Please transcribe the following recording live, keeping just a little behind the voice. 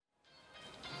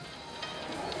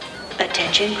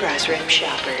Attention Crossrip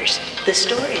shoppers, the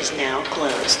store is now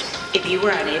closed. If you were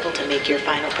unable to make your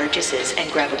final purchases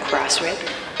and grab a Crossrip,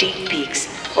 Deep Peaks,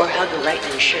 or Hug a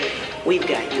Rightman shirt, we've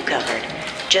got you covered.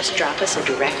 Just drop us a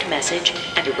direct message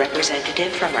and a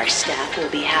representative from our staff will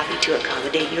be happy to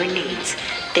accommodate your needs.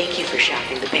 Thank you for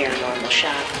shopping the Paranormal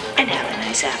Shop, and have a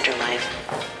nice afterlife.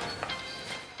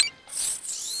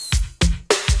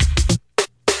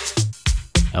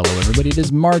 Hello everybody, it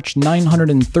is March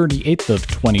 938th of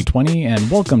 2020, and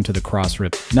welcome to the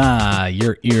Crossrip. Nah,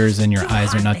 your ears and your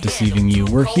eyes are not deceiving you.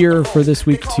 We're here for this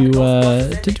week to do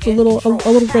a little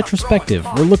retrospective.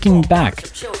 We're looking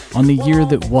back on the year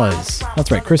that was.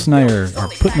 That's right, Chris and I are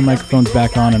putting the microphones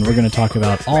back on, and we're going to talk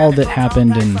about all that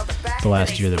happened in the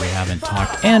last year that we haven't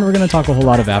talked, and we're going to talk a whole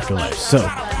lot of Afterlife. So,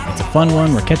 it's a fun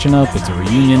one, we're catching up, it's a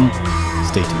reunion.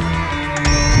 Stay tuned.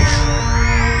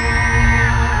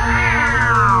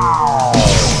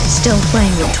 Still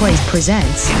Playing with Toys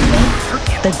presents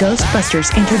the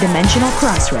Ghostbusters Interdimensional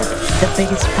Crossrip, the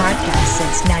biggest podcast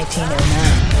since 1909.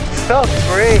 So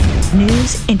great.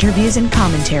 News, interviews, and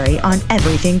commentary on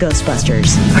everything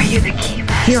Ghostbusters. Are you the key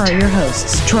master? Here are your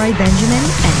hosts, Troy Benjamin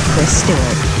and Chris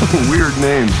Stewart. Weird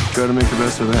name. Gotta make the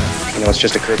best of that. You know, it's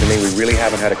just occurred to me, we really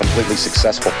haven't had a completely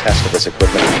successful test of this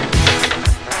equipment.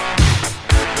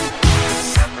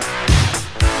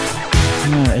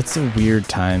 It's a weird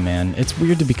time, man. It's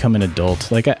weird to become an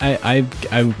adult. Like I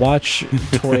watch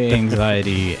Toy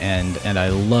Anxiety and I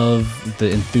love the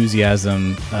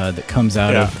enthusiasm that comes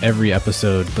out of every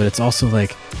episode, but it's also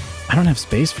like I don't have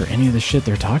space for any of the shit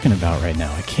they're talking about right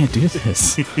now. I can't do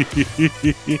this.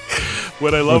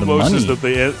 What I love most money. is that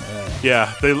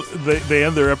they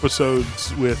end their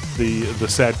episodes with the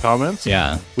sad comments.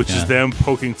 Yeah. Which is them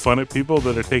poking fun at people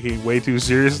that are taking it way too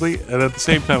seriously. And at the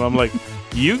same time, I'm like,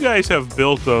 you guys have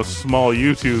built a small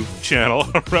YouTube channel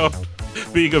around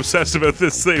being obsessed about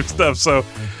this same stuff. So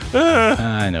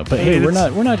I know, but hey, we're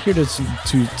not here to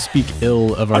speak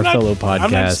ill of our fellow podcasts.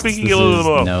 I'm not speaking ill of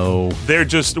them. No, they're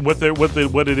just what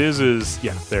it is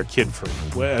they're kid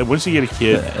free. Once you get a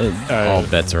kid, all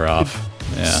bets are off.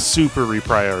 Yeah. Super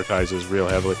reprioritizes real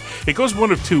heavily. It goes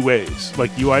one of two ways.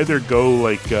 Like you either go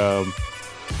like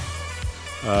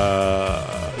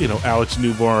Alex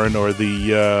Newborn or the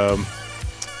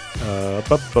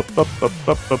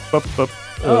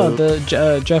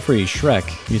Jeffrey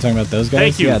Shrek. You talking about those guys?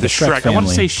 Thank you. Yeah, the Shrek I want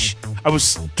family. to say. I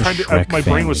was trying to. My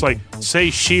brain was like, say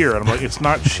Sheer, and I'm like, it's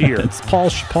not Sheer. It's Paul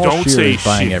Don't Scheer say is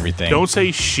buying Sheer. everything. Don't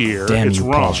say Sheer. Damn it's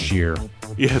you, wrong. Paul Scheer.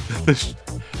 Yeah.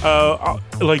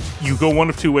 Like you go one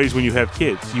of two ways when you have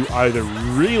kids. You either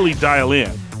really dial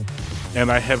in,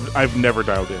 and I've never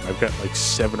dialed in. I've got like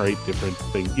 7 or 8 different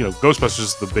things. You know, Ghostbusters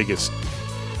is the biggest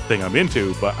thing I'm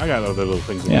into, but I got other little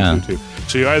things I'm into too.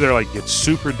 So you either like get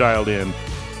super dialed in,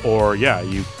 or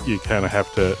you kind of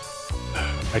have to.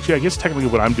 Actually, I guess technically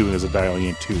what I'm doing is a dialing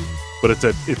in too, but it's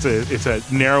a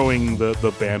narrowing the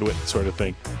bandwidth sort of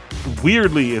thing.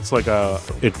 Weirdly, it's like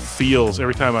it feels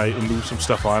every time I move some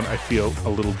stuff on, I feel a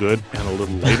little good and a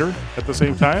little later at the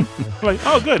same time. I'm like,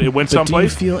 oh, good, it went But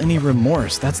someplace. do you feel any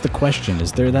remorse? That's the question.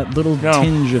 Is there that little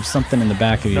tinge of something in the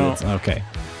back of you? No. That's, okay.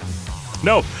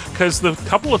 No, because the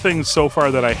couple of things so far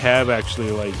that I have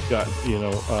actually like got,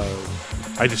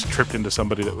 I just tripped into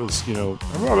somebody that was, I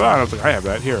was like, I have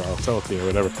that here, I'll sell it to you or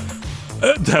whatever.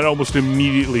 That almost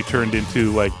immediately turned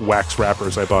into like wax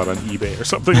wrappers I bought on eBay or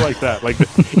something like that. Like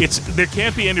there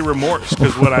can't be any remorse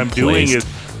because what I'm doing is,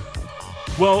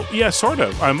 well, yeah, sort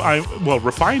of. I'm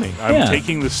refining. I'm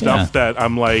taking the stuff that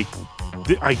I'm like,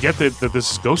 I get that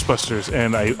this is Ghostbusters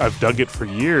and I've dug it for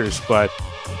years, but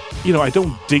I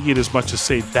don't dig it as much as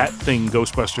say that thing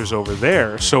Ghostbusters over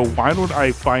there. So why don't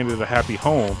I find it a happy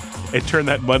home and turn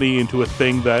that money into a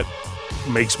thing that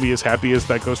makes me as happy as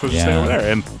that Ghostbusters thing over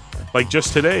there? And like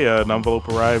just today, an envelope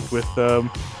arrived with a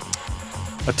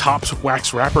Topps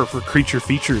wax wrapper for Creature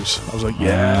Features. I was like,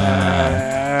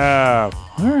 yeah.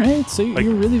 All right, so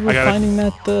you're really refining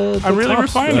the I'm really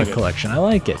Topps, refining it. collection. I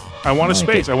like it. I want a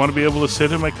space. I want to be able to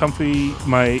sit in my comfy,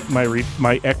 my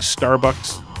ex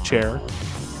Starbucks chair,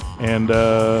 and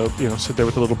sit there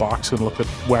with a little box and look at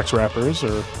wax wrappers,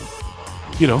 or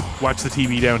watch the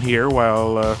TV down here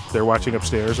while they're watching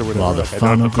upstairs or whatever. While the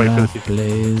phonograph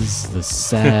plays, the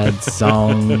sad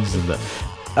songs, and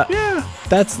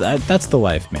that's the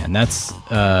life, man. That's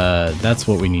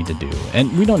what we need to do,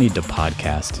 and we don't need to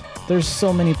podcast. There's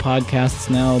so many podcasts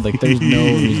now. Like, there's no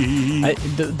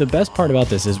reason. The best part about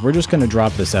this is we're just going to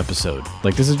drop this episode.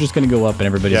 Like, this is just going to go up, and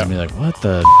everybody's going to be like, what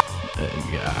the...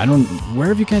 where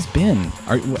have you guys been?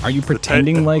 Are you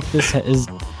pretending like this is...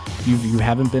 You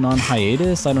haven't been on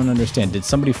hiatus? I don't understand. Did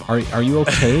somebody... Are you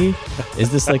okay? Is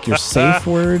this like your safe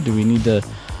word? Do we need to...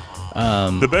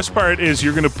 The best part is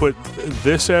you're going to put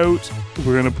this out.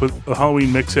 We're going to put a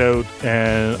Halloween mix out,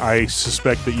 and I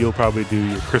suspect that you'll probably do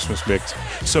your Christmas mix.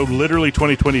 So literally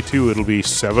 2022, it'll be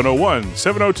 701,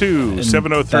 702,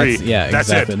 703. That's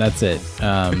exactly. It. That's it.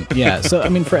 Yeah. So I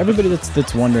mean, for everybody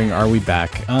that's wondering, are we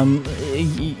back?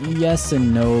 Yes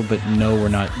and no, but no, we're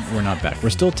not. We're not back.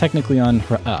 We're still technically on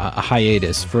a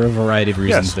hiatus for a variety of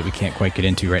reasons that we can't quite get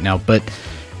into right now, but.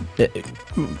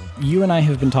 You and I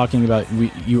have been talking about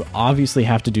you obviously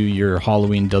have to do your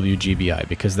Halloween WGBI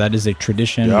because that is a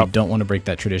tradition. Yep. We don't want to break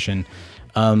that tradition.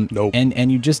 Nope.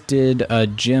 And you just did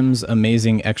Jim's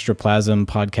amazing Extraplasm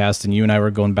podcast, and you and I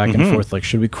were going back and forth like,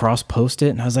 should we cross post it?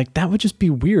 And I was like, that would just be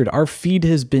weird. Our feed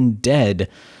has been dead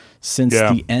since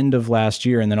the end of last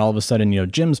year, and then all of a sudden,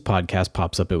 Jim's podcast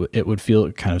pops up. It would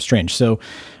feel kind of strange. So,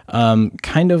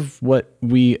 kind of what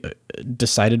we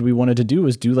decided we wanted to do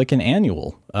was do like an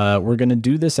annual. We're going to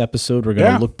do this episode. We're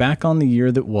going to look back on the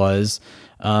year that was,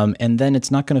 and then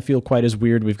it's not going to feel quite as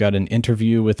weird. We've got an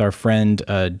interview with our friend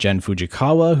Jen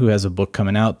Fujikawa, who has a book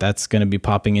coming out. That's going to be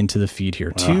popping into the feed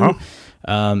here too.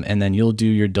 And then you'll do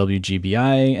your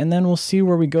WGBI, and then we'll see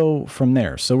where we go from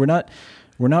there. So we're not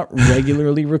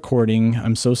regularly recording.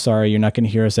 I'm so sorry. You're not going to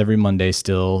hear us every Monday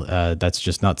still. That's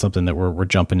just not something that we're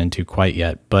jumping into quite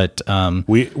yet. But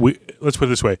we let's put it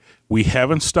this way. We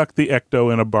haven't stuck the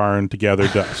Ecto in a barn to gather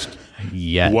dust.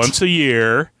 Yet. Once a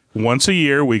year,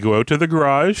 we go out to the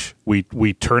garage,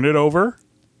 we turn it over,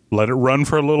 let it run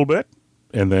for a little bit,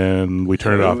 and then we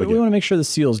turn it off again. We want to make sure the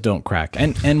seals don't crack.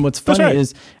 And what's funny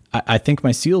is I think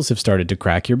my seals have started to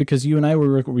crack here because you and I were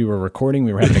recording,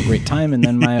 we were having a great time, and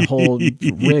then my whole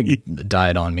rig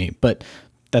died on me. But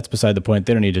that's beside the point.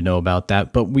 They don't need to know about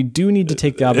that. But we do need to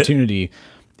take the opportunity.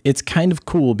 It's kind of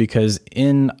cool because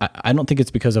I don't think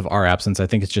it's because of our absence. I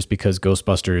think it's just because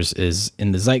Ghostbusters is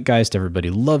in the zeitgeist. Everybody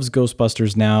loves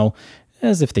Ghostbusters now,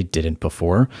 as if they didn't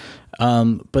before.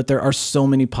 But there are so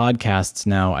many podcasts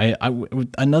now.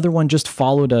 Another one just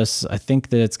followed us. I think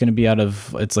that it's going to be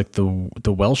it's like the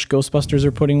Welsh Ghostbusters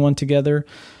are putting one together.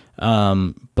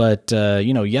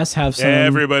 Yes, have some.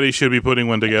 Everybody should be putting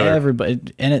one together. Everybody,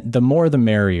 and the more the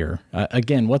merrier.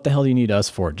 Again, what the hell do you need us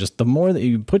for? Just the more that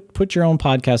you put your own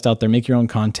podcast out there, make your own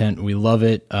content. We love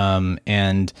it.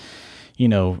 And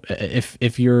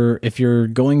if you're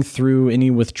going through any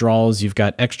withdrawals, you've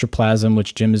got Extraplasm,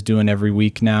 which Jim is doing every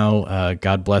week now.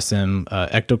 God bless him.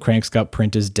 Ecto Cranks got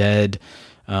Print is Dead.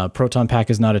 Proton Pack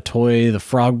is not a toy. The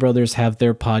Frog Brothers have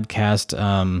their podcast.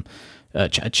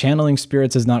 Channeling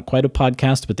Spirits is not quite a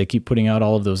podcast, but they keep putting out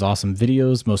all of those awesome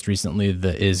videos. Most recently,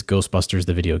 is Ghostbusters,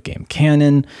 the video game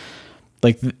canon.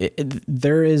 Like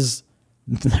there's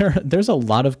a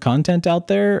lot of content out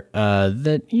there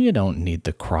that you don't need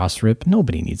the cross rip.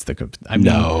 Nobody needs the.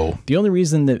 No. The only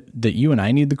reason that you and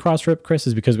I need the cross rip, Chris,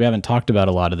 is because we haven't talked about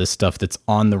a lot of this stuff that's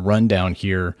on the rundown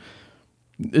here.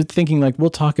 Thinking like we'll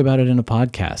talk about it in a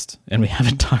podcast, and we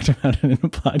haven't talked about it in a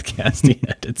podcast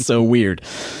yet. It's so weird.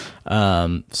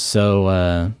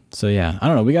 So yeah, I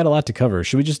don't know. We got a lot to cover.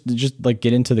 Should we just like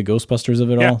get into the Ghostbusters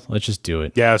of it all? Let's just do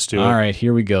it. Yeah, let's do it. All right,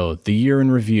 here we go. The year in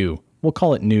review. We'll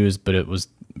call it news, but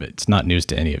it's not news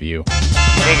to any of you.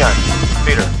 Egon,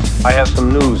 Peter, I have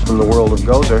some news from the world of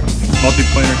Gozer.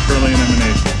 Multiplanar curling and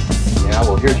emanation. Yeah,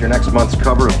 well, here's your next month's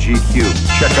cover of GQ.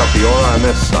 Check out the aura on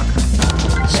this sucker.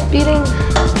 Speeding.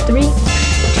 3, 2, 1.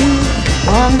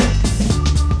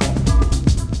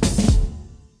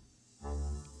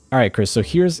 All right, Chris. So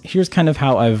here's kind of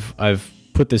how I've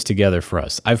put this together for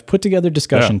us. I've put together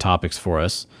discussion topics for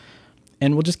us,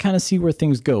 and we'll just kind of see where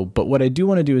things go. But what I do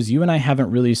want to do is you and I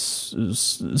haven't really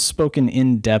spoken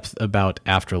in depth about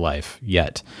Afterlife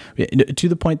yet, to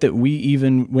the point that we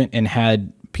even went and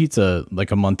had pizza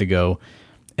like a month ago.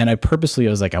 And I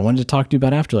was like, I wanted to talk to you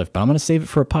about Afterlife, but I'm going to save it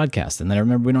for a podcast. And then I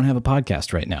remember we don't have a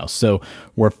podcast right now. So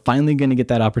we're finally going to get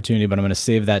that opportunity, but I'm going to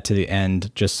save that to the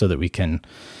end just so that we can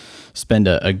spend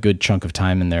a good chunk of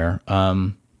time in there.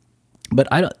 But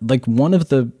one of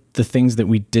the things that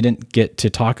we didn't get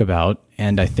to talk about,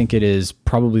 and I think it is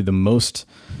probably the most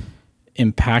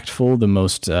impactful, the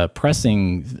most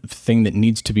pressing thing that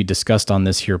needs to be discussed on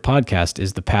this here podcast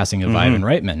is the passing of Ivan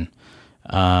Reitman,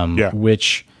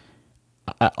 which...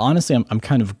 honestly, I'm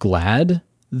kind of glad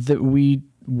that we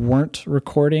weren't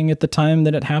recording at the time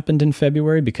that it happened in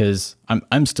February, because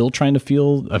I'm still trying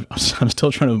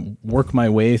to work my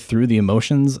way through the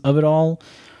emotions of it all.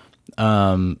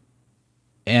 And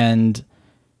I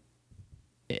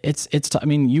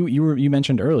mean, you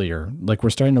mentioned earlier, like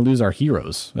we're starting to lose our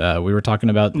heroes. We were talking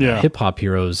about hip hop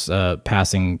heroes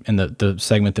passing in the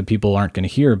segment that people aren't going to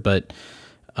hear, but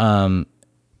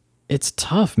it's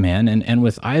tough, man. And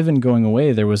with Ivan going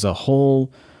away, there was a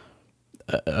whole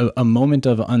a moment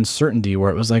of uncertainty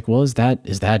where it was like, well, is that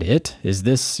it? Is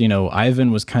this,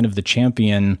 Ivan was kind of the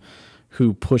champion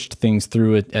who pushed things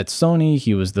through at Sony.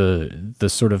 He was the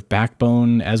sort of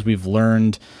backbone, as we've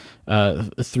learned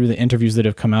through the interviews that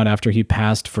have come out after he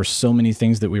passed, for so many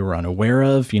things that we were unaware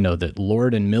of. That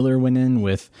Lord and Miller went in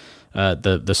with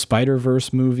the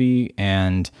Spider-Verse movie,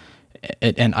 and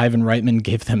Ivan Reitman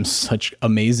gave them such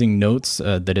amazing notes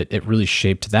that it really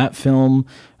shaped that film.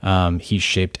 He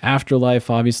shaped Afterlife,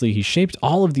 obviously. He shaped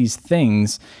all of these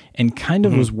things and kind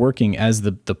of was working as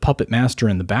the puppet master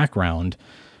in the background.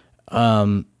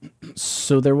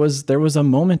 So there was a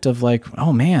moment of like,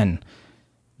 oh man,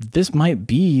 this might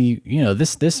be,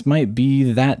 this might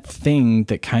be that thing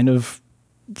that kind of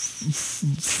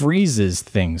freezes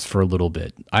things for a little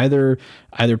bit. Either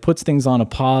puts things on a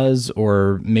pause,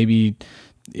 or maybe,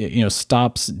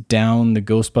 stops down the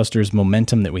Ghostbusters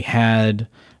momentum that we had.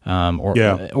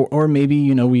 Or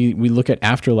maybe, we look at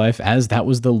Afterlife as that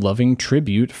was the loving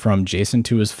tribute from Jason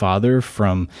to his father,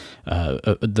 from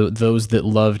those that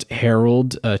loved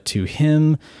Harold to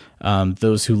him,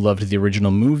 those who loved the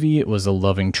original movie. It was a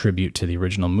loving tribute to the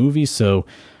original movie. So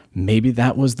maybe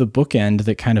that was the bookend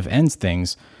that kind of ends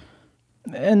things.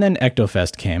 And then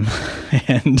Ectofest came,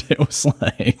 and it was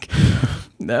like,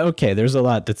 okay, there's a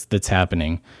lot that's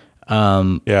happening.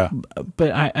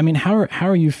 But I mean, how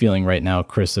are you feeling right now,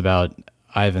 Chris, about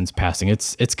Ivan's passing?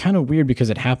 It's kind of weird because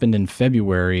it happened in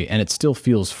February and it still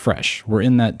feels fresh. We're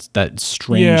in that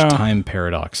strange time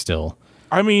paradox still.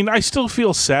 I mean, I still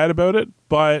feel sad about it,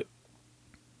 but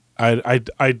I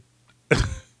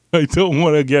I don't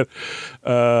want to get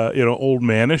old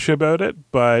manish about it.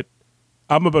 But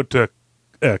I'm about to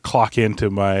clock into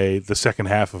the second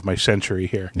half of my century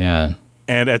here. Yeah,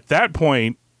 and at that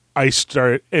point, I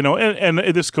start, and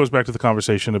this goes back to the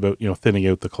conversation about, thinning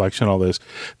out the collection, all this.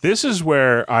 This is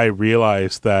where I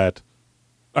realized that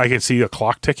I can see a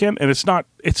clock ticking, and it's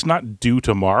not due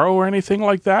tomorrow or anything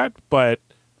like that, but,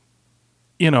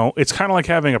 it's kind of like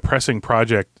having a pressing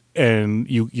project, and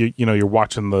you're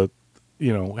watching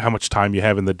how much time you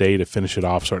have in the day to finish it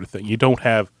off, sort of thing. You don't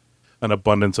have an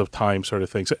abundance of time, sort of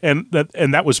things. And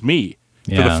that was me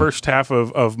for the first half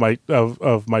of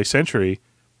my century.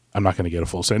 I'm not going to get a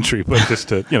full century, but just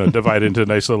to, divide into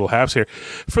nice little halves here.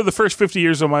 For the first 50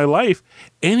 years of my life,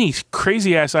 any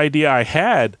crazy ass idea I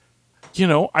had,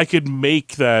 I could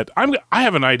make that. I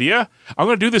have an idea. I'm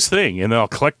going to do this thing, and then I'll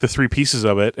collect the 3 pieces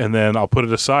of it, and then I'll put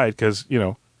it aside because,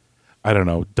 I don't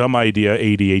know, dumb idea,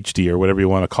 ADHD, or whatever you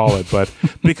want to call it. But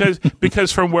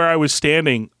because from where I was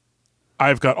standing,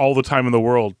 I've got all the time in the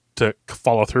world to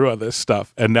follow through on this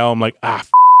stuff, and now I'm like, I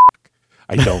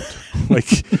don't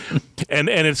and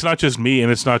it's not just me,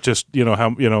 and it's not just how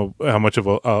much of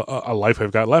a life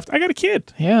I've got left. I got a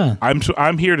kid. Yeah,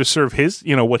 I'm here to serve his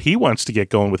what he wants to get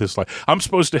going with his life. I'm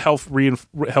supposed to help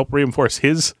reinforce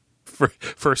his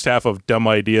first half of dumb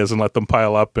ideas and let them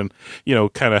pile up and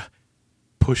kind of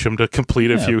push him to complete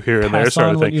a few here and there, sort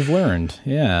of thing. What you've learned,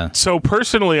 yeah. So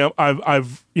personally,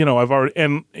 I've already,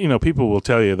 and people will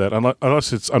tell you that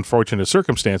unless it's unfortunate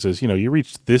circumstances, you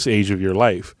reach this age of your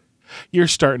life, you're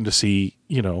starting to see,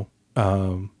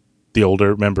 the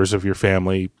older members of your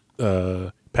family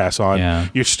pass on. Yeah.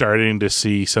 You're starting to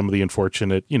see some of the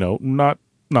unfortunate, not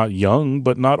young,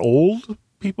 but not old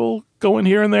people going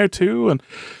here and there too. And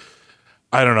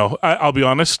I don't know. I'll be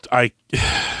honest.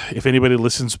 If anybody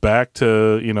listens back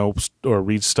to, or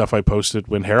reads stuff I posted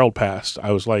when Harold passed,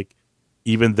 I was like,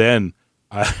 even then,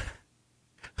 I've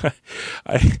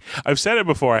said it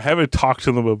before. I haven't talked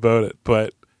to them about it,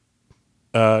 but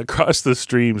Across the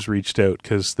Streams reached out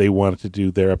because they wanted to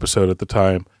do their episode at the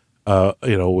time,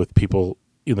 with people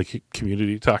in the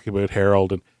community talking about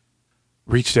Harold, and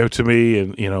reached out to me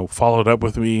and, followed up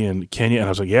with me and Kenya. And I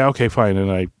was like, yeah, okay, fine. And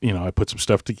I put some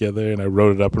stuff together and I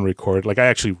wrote it up and recorded. Like, I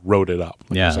actually wrote it up.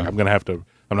 Like, I was like, I'm not going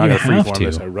to freeform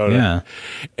this. I wrote it.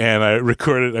 And I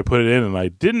recorded it, I put it in, and I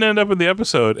didn't end up in the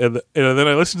episode. And then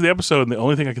I listened to the episode, and the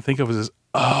only thing I could think of is,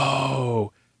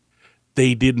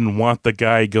 they didn't want the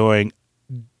guy going,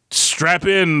 strap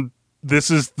in.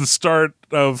 This is the start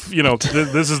of,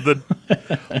 this is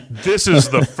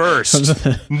the first.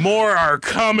 More are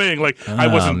coming. Like, I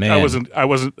wasn't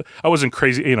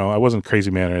crazy, I wasn't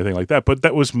crazy man or anything like that, but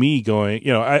that was me going,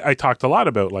 I talked a lot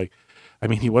about, like, I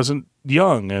mean, he wasn't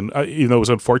young, and it was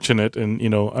unfortunate, and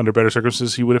under better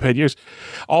circumstances he would have had years.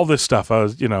 All this stuff, I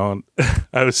was,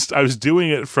 I was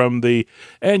doing it from the,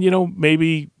 and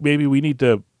maybe we need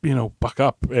to buck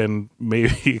up and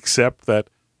maybe accept that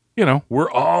we're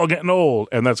all getting old,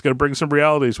 and that's going to bring some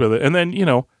realities with it. And then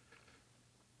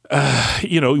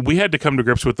we had to come to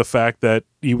grips with the fact that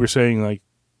you were saying, like,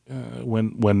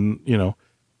 when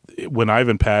when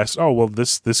Ivan passed, oh, well,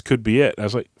 this could be it. I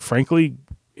was like, frankly,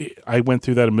 I went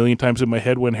through that a million times in my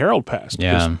head when Harold passed.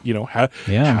 Yeah. You know,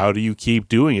 how do you keep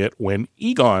doing it when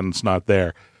Egon's not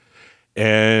there?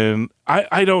 And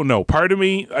I don't know. Part of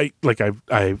me,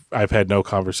 I've had no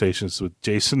conversations with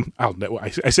Jason. I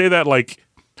say that like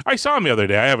I saw him the other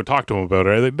day. I haven't talked to him about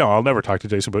it. No, I'll never talk to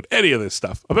Jason about any of this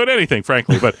stuff, about anything,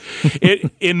 frankly. But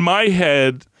in my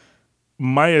head,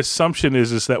 my assumption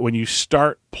is that when you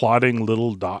start plotting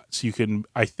little dots, you can,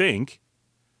 I think,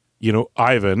 you know,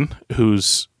 Ivan,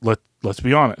 who's, let's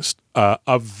be honest,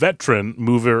 a veteran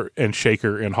mover and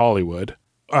shaker in Hollywood.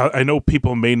 I know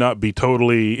people may not be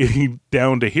totally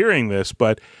down to hearing this,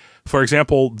 but for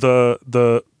example,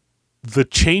 the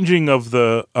changing of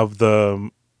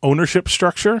the ownership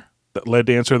structure that led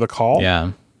to Answer the Call.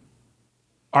 Yeah.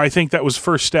 I think that was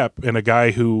first step in a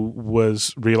guy who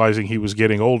was realizing he was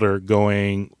getting older,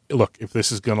 going, look, if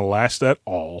this is going to last at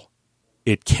all,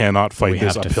 it cannot fight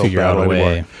this uphill battle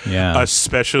anymore. Yeah.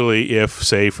 Especially if,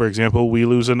 say, for example, we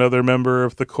lose another member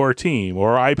of the core team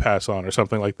or I pass on or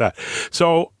something like that.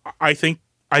 So I think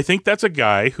that's a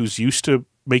guy who's used to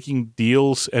making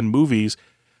deals and movies.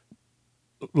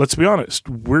 Let's be honest,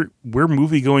 we're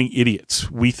movie going idiots.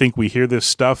 We think we hear this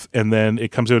stuff and then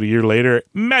it comes out a year later,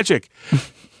 magic.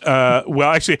 Well,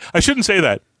 actually, I shouldn't say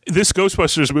that. This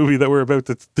Ghostbusters movie that we're about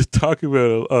to talk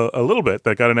about a little bit,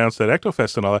 that got announced at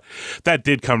Ectofest and all that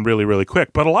did come really, really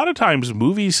quick. But a lot of times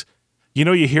movies, you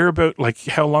know, you hear about like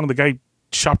how long the guy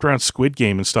shopped around Squid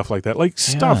Game and stuff like that. Like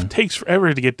stuff takes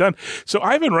forever to get done. So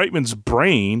Ivan Reitman's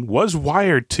brain was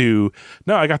wired to,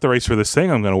 no, I got the rights for this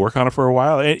thing. I'm going to work on it for a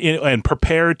while and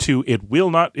prepare to,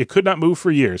 it could not move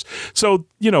for years. So,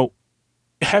 you know,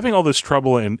 having all this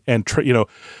trouble and you know,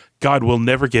 God will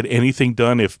never get anything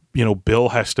done if, you know, Bill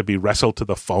has to be wrestled to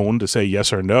the phone to say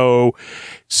yes or no.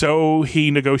 So he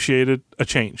negotiated a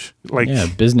change. Like,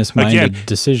 business-minded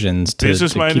decisions.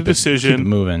 Business-minded decision. Keep it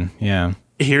moving. Yeah.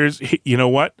 You know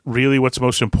what? Really, what's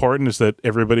most important is that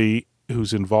everybody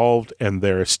who's involved and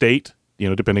their estate, you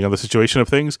know, depending on the situation of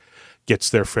things,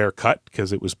 gets their fair cut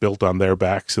because it was built on their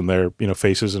backs and their, you know,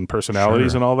 faces and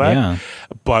personalities and all that. Yeah.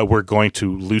 But we're going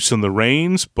to loosen the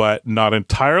reins, but not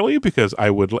entirely, because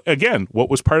what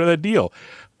was part of that deal?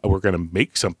 We're going to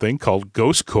make something called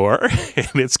Ghost Core,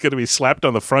 and it's going to be slapped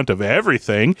on the front of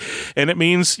everything. And it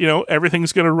means, you know,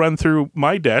 everything's going to run through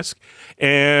my desk.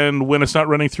 And when it's not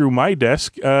running through my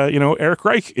desk, you know, Eric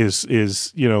Reich is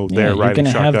you know, there riding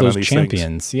shotgun on these things. You're going to have those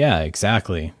champions. Yeah,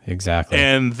 exactly.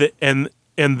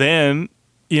 And then,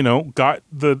 you know, got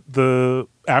the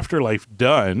Afterlife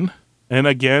done. And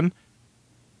again,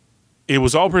 it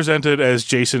was all presented as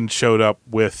Jason showed up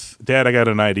with, Dad, I got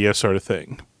an idea sort of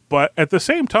thing. But at the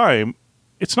same time,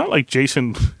 it's not like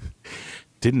Jason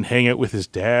didn't hang out with his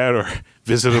dad or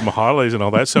visit him on holidays and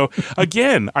all that. So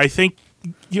again, I think,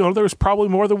 you know, there was probably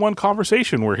more than one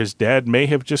conversation where his dad may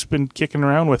have just been kicking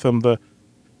around with him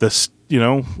you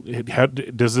know,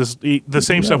 does the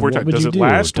same stuff we're talking? Does it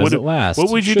last? Does it last? What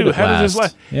would you do? How does this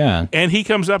last? Yeah. And he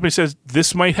comes up and he says,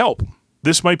 "This might help.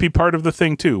 This might be part of the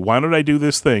thing too. Why don't I do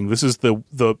this thing? This is the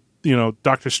you know,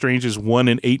 Doctor Strange's 1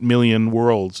 in 8 million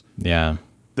worlds. Yeah.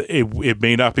 It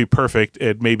may not be perfect.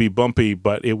 It may be bumpy,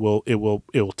 but it will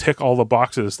tick all the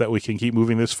boxes that we can keep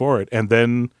moving this forward. And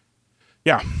then,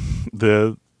 yeah,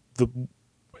 the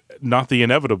not the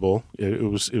inevitable. It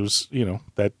was you know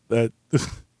that.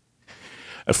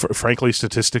 Frankly,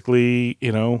 statistically,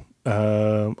 you know,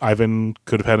 Ivan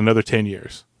could have had another 10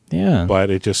 years. Yeah.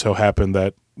 But it just so happened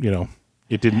that, you know,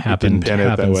 it didn't pan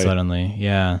out that way. Suddenly.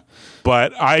 Yeah.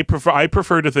 But I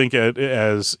prefer to think it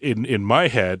as in my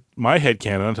head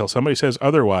canon, until somebody says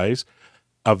otherwise,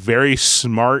 a very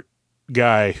smart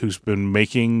guy who's been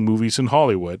making movies in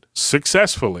Hollywood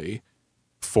successfully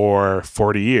for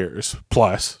 40 years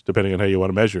plus, depending on how you want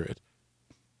to measure it,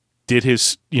 did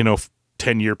his, you know,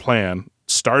 10-year plan,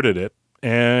 started it,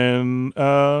 and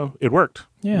it worked.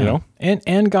 Yeah, you know,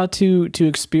 and got to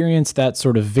experience that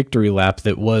sort of victory lap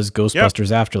that was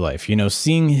Ghostbusters Afterlife. You know,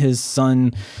 seeing his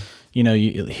son, you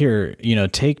know,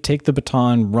 take the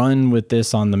baton, run with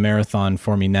this on the marathon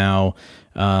for me now,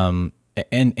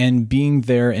 and being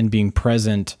there and being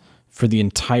present for the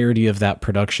entirety of that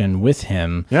production with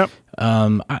him. Yep.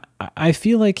 I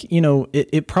feel like, you know,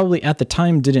 it probably at the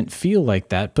time didn't feel like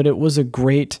that, but it was a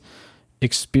great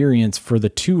experience for the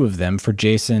two of them, for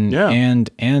Jason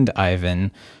and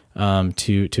Ivan,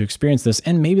 to experience this.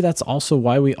 And maybe that's also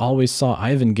why we always saw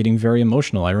Ivan getting very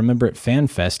emotional. I remember at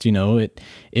FanFest, you know,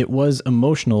 it was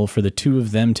emotional for the two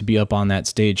of them to be up on that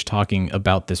stage talking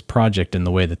about this project in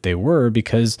the way that they were,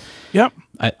 because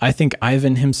I think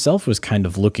Ivan himself was kind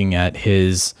of looking at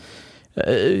his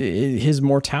his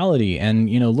mortality. And,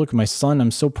 look, my son,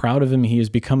 I'm so proud of him. He has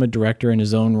become a director in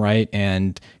his own right,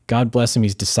 and God bless him,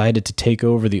 he's decided to take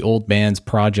over the old man's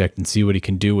project and see what he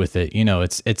can do with it.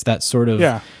 It's that sort of,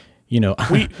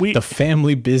 the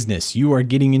family business. You are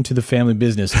getting into the family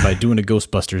business by doing a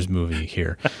Ghostbusters movie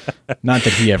here. Not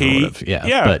that he ever would have.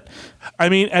 Yeah. But I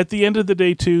mean, at the end of the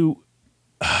day too,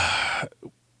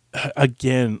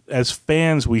 again, as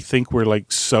fans, we think we're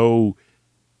like so,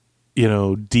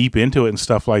 deep into it and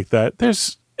stuff like that.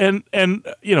 There's and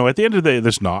at the end of the day,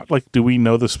 there's not. Like, do we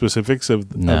know the specifics of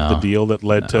the deal that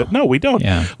led to? No, we don't.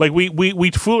 Yeah. Like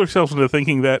we fool ourselves into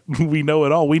thinking that we know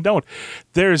it all. We don't.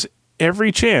 There's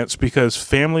every chance, because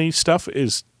family stuff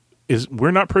is we're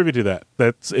not privy to that.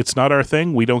 It's not our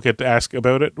thing. We don't get to ask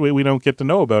about it. We don't get to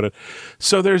know about it.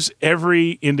 So there's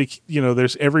every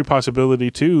there's every possibility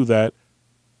too that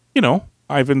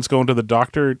Ivan's going to the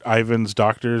doctor. Ivan's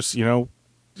doctors,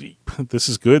 this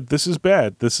is good, this is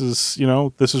bad, this is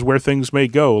this is where things may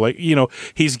go. Like,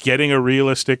 he's getting a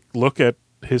realistic look at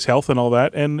his health and all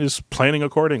that, and is planning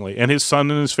accordingly. And his son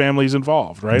and his family's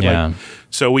involved, right? Yeah. Like,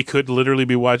 so we could literally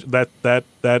be watching that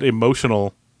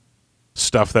emotional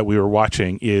stuff that we were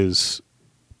watching is,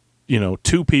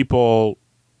 two people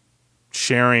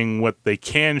sharing what they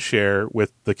can share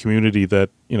with the community that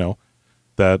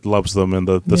that loves them and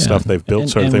the stuff they've built,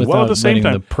 sort of thing. Well, at the same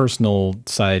time, the personal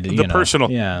side,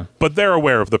 personal, but they're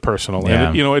aware of the personal,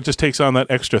 and it just takes on that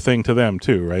extra thing to them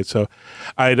too, right? So,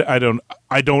 I don't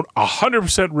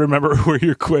 100% remember where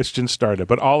your question started,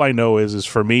 but all I know is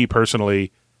for me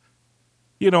personally,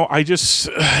 I just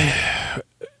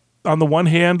on the one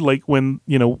hand, like when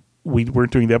we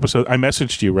weren't doing the episode, I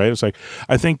messaged you, right? It's like,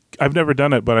 I think I've never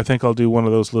done it, but I think I'll do one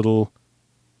of those little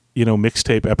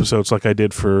mixtape episodes like I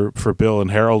did for Bill and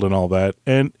Harold and all that.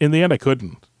 And in the end, I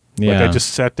couldn't. Yeah. Like, I just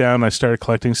sat down, I started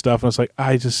collecting stuff, and I was like,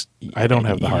 I don't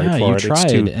have the heart for you it.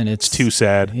 Tried, it's too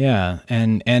sad. Yeah.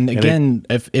 And again,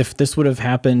 if this would have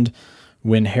happened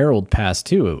when Harold passed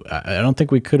too, I don't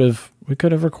think we could have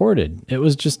recorded. It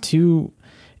was just too,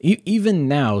 even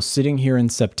now, sitting here in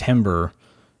September,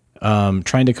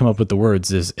 trying to come up with the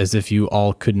words is as if you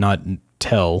all could not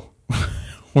tell.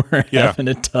 We're having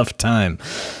a tough time.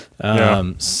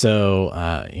 But so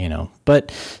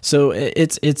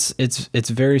it's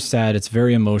very sad. It's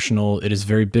very emotional. It is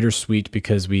very bittersweet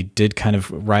because we did kind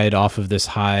of ride off of this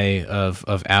high of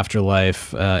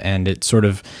Afterlife, and it sort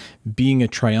of being a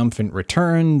triumphant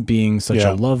return, being such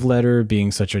a love letter,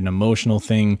 being such an emotional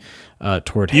thing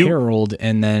toward Harold,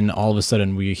 and then all of a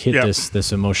sudden we hit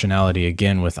this emotionality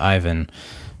again with Ivan.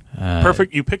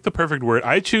 Perfect. You picked the perfect word.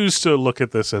 I choose to look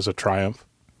at this as a triumph.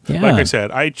 Yeah. Like I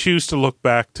said, I choose to look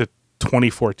back to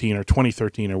 2014 or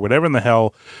 2013 or whatever in the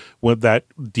hell when that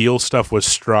deal stuff was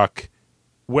struck,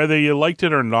 whether you liked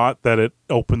it or not, that it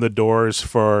opened the doors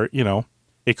for,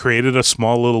 it created a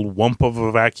small little whump of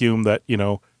a vacuum that,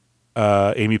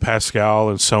 Amy Pascal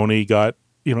and Sony got,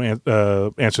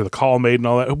 Answer the Call made and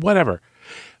all that, whatever.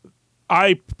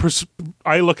 I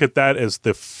look at that as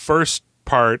the first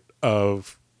part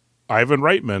of Ivan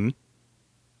Reitman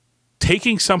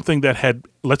taking something that had,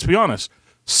 let's be honest,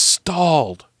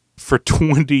 stalled for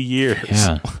 20 years.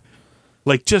 Yeah.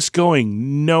 Like, just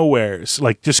going nowheres,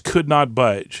 like just could not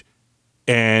budge.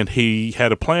 And he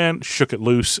had a plan, shook it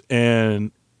loose,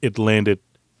 and it landed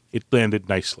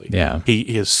nicely. Yeah.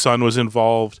 His son was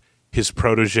involved. His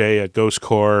protege at Ghost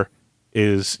Corps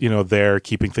is, there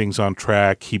keeping things on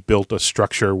track. He built a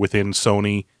structure within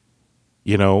Sony.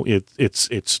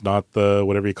 It's not the,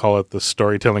 whatever you call it, the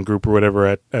storytelling group or whatever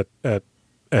at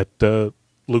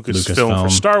Lucasfilm for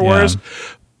Star Wars. Yeah.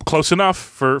 Close enough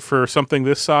for something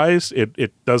this size.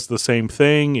 It does the same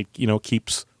thing. It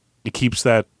keeps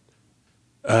that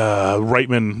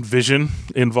Reitman vision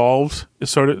involved,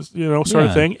 sort of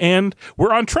thing. And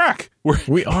we're on track.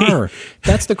 We are.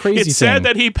 That's the crazy thing. It's sad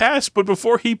that he passed, but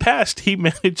before he passed, he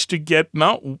managed to get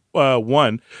not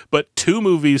one, but two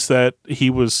movies that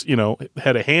he was,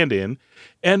 had a hand in,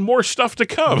 and more stuff to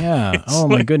come. Yeah.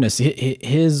 My goodness.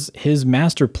 His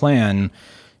master plan,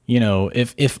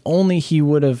 if only he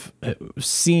would have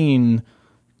seen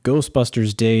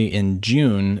Ghostbusters Day in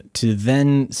June to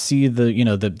then see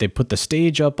they put the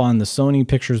stage up on the Sony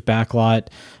Pictures backlot.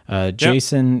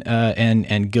 Jason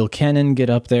and Gil Kenan get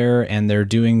up there and they're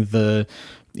doing the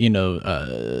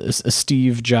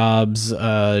Steve Jobs,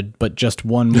 but just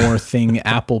one more thing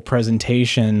Apple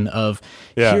presentation of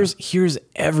here's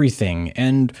everything.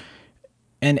 And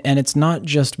it's not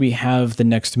just we have the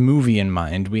next movie in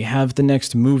mind. We have the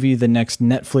next movie, the next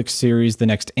Netflix series, the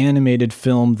next animated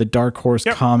film, the Dark Horse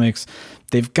comics.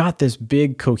 They've got this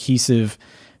big cohesive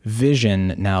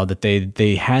vision now that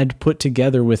they had put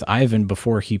together with Ivan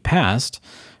before he passed.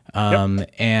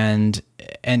 And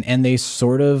they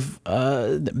sort of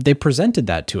they presented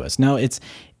that to us. Now it's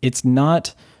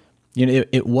not,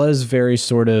 it was very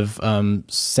sort of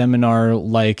seminar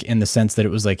like, in the sense that it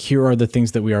was like, here are the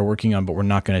things that we are working on, but we're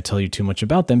not going to tell you too much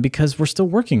about them because we're still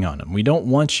working on them. We don't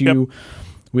want you.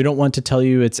 We don't want to tell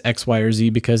you it's X, Y, or Z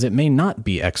because it may not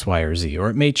be X, Y, or Z, or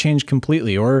it may change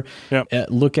completely. Or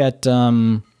look at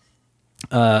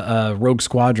Rogue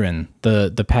Squadron,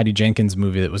 the Patty Jenkins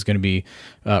movie that was going to be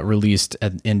released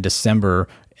in December,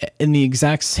 in the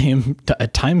exact same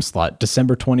time slot,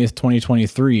 December 20th,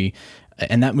 2023.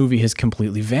 And that movie has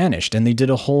completely vanished. And they did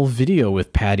a whole video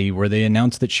with Patty where they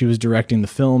announced that she was directing the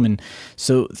film. And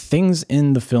so things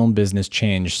in the film business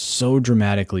changed so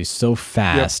dramatically, so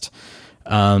fast.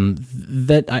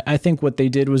 That I think what they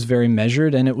did was very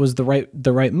measured, and it was the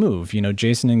right move.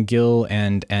 Jason and Gil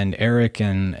and Eric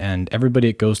and everybody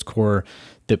at Ghost Corps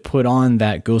that put on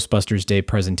that Ghostbusters Day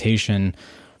presentation,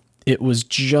 it was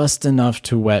just enough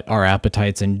to whet our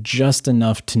appetites and just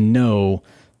enough to know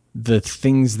the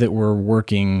things that were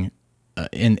working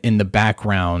in the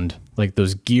background, like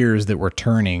those gears that were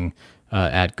turning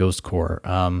at Ghost Corps.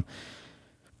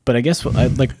 But I guess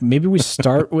maybe we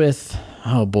start with,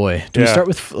 oh boy, let's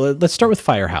start with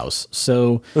Firehouse.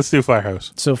 So let's do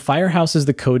Firehouse. So Firehouse is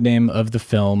the code name of the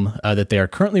film that they are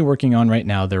currently working on right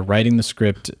now. They're writing the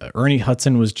script. Ernie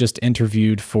Hudson was just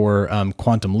interviewed for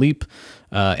Quantum Leap,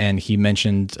 and he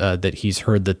mentioned that he's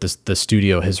heard that the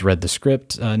studio has read the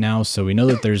script now. So we know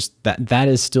that that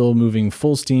is still moving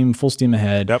full steam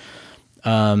ahead. Yep.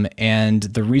 And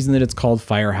the reason that it's called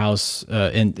Firehouse,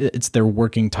 and it's their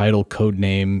working title, code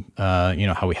name,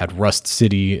 how we had Rust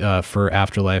City for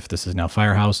Afterlife. This is now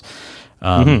Firehouse.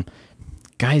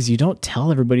 Guys, you don't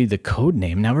tell everybody the code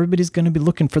name. Now everybody's going to be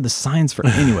looking for the signs for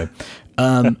anyway.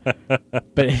 But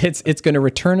it's going to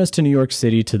return us to New York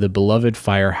City, to the beloved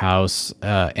Firehouse,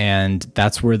 and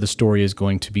that's where the story is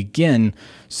going to begin.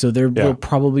 So there will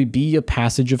probably be a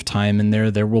passage of time in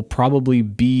there. There will probably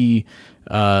be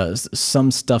some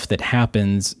stuff that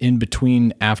happens in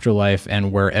between Afterlife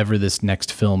and wherever this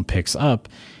next film picks up.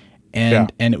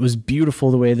 And it was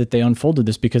beautiful the way that they unfolded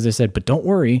this, because they said, but don't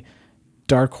worry,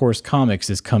 Dark Horse Comics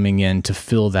is coming in to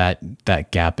fill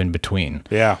that gap in between.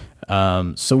 Yeah.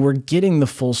 So we're getting the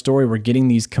full story. We're getting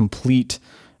these complete,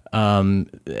 A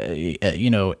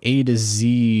to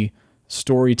Z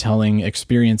storytelling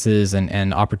experiences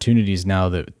and opportunities now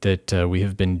that we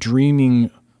have been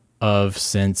dreaming of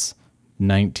since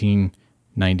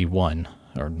 1991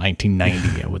 or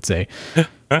 1990, I would say.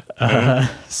 I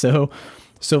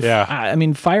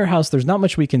mean, Firehouse, there's not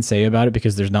much we can say about it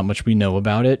because there's not much we know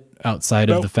about it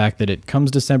outside of the fact that it comes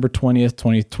December 20th,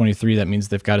 2023. That means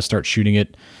they've got to start shooting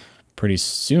it pretty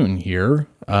soon here.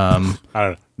 I don't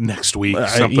know, next week,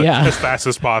 something as fast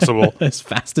as possible. As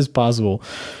fast as possible.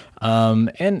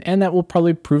 And that will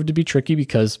probably prove to be tricky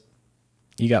because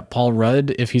you got Paul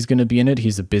Rudd. If he's going to be in it,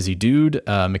 he's a busy dude.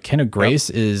 McKenna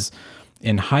Grace is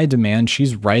in high demand.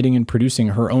 She's writing and producing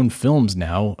her own films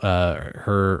now.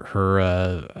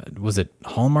 Her was it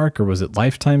Hallmark or was it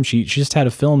Lifetime? She just had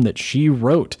a film that she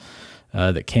wrote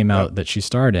that came out that she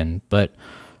starred in. But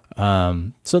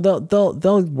so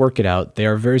they'll work it out. They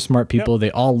are very smart people. They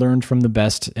all learned from the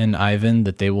best in Ivan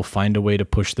that they will find a way to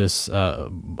push this a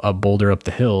boulder up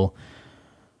the hill.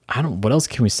 What else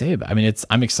can we say about it? I mean,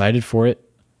 I'm excited for it.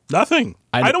 Nothing.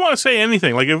 I don't want to say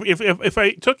anything. Like if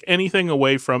I took anything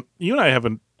away from you and I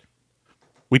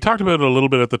we talked about it a little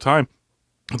bit at the time.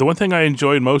 The one thing I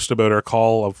enjoyed most about our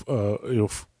call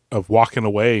of walking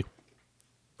away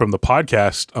from the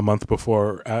podcast a month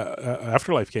before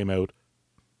Afterlife came out,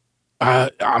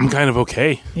 I'm kind of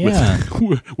okay with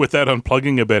that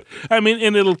unplugging a bit. I mean,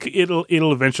 and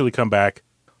it'll eventually come back.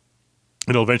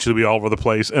 It'll eventually be all over the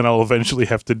place, and I'll eventually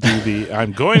have to do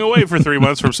I'm going away for 3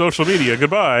 months from social media.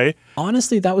 Goodbye.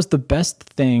 Honestly, that was the best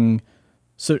thing.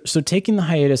 So taking the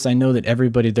hiatus, I know that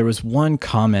there was one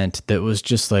comment that was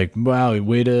just like, wow,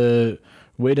 way to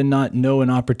not know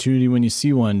an opportunity when you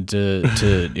see one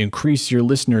to increase your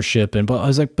listenership. And but I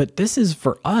was like, but this is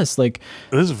for us. Like,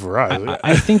 this is for us.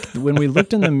 I think when we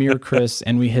looked in the mirror, Chris,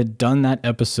 and we had done that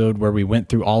episode where we went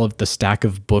through all of the stack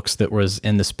of books that was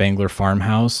in the Spangler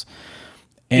farmhouse,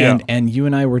 and you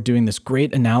and I were doing this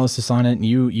great analysis on it, and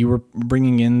you were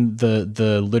bringing in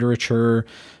the literature,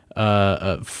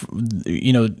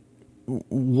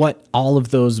 what all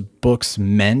of those books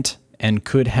meant and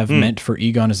could have meant for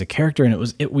Egon as a character,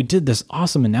 and we did this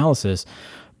awesome analysis.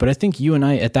 But I think you and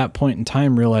I at that point in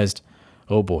time realized,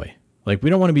 oh boy, like we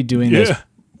don't want to be doing this.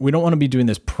 want to be doing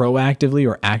this proactively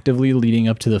or actively leading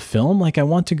up to the film. Like, I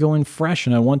want to go in fresh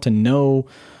and I want to know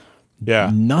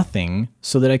nothing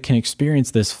so that I can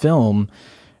experience this film.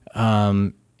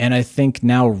 And I think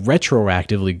now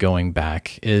retroactively going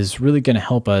back is really going to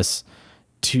help us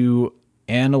to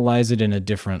analyze it in a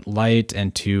different light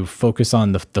and to focus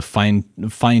on the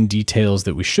fine details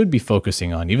that we should be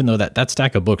focusing on, even though that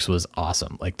stack of books was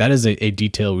awesome. Like, that is a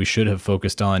detail we should have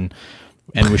focused on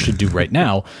and we should do right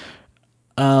now.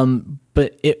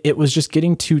 But it was just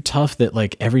getting too tough that,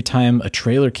 like, every time a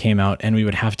trailer came out and we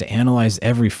would have to analyze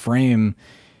every frame,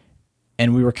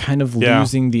 and we were kind of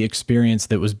losing the experience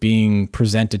that was being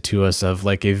presented to us of,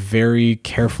 like, a very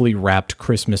carefully wrapped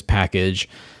Christmas package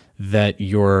that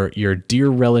your dear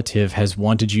relative has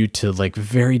wanted you to, like,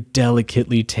 very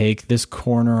delicately take this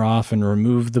corner off and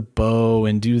remove the bow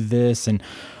and do this. And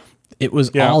it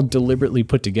was all deliberately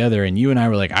put together. And you and I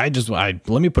were like,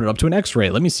 let me put it up to an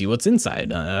X-ray. Let me see what's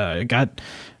inside.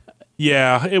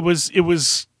 It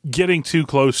was getting too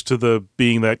close to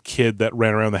being that kid that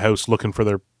ran around the house looking for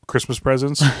their Christmas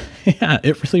presents. Yeah,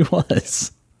 it really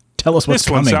was. Tell us what's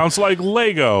coming. This one sounds like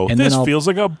Lego. And this feels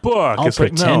like a book. I'll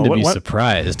pretend to be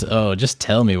surprised. Oh, just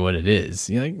tell me what it is.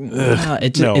 You're like,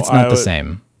 it's not the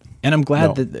same. And I'm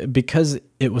glad that because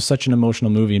it was such an emotional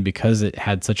movie and because it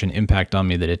had such an impact on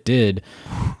me that it did,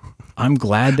 I'm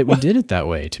glad that we did it that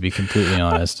way, to be completely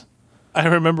honest. I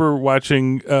remember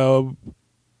watching the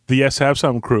Yes Have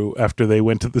Some crew after they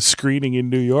went to the screening in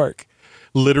New York,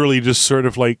 literally just sort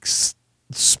of like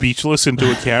speechless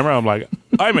into a camera. I'm like,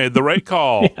 I made the right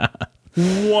call.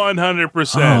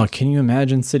 100%. Oh, can you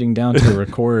imagine sitting down to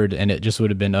record and it just would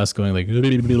have been us going like,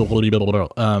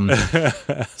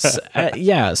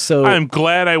 so I'm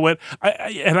glad I went.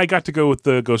 I got to go with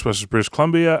the Ghostbusters British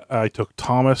Columbia. I took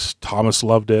Thomas. Thomas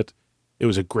loved it. It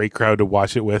was a great crowd to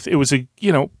watch it with. It was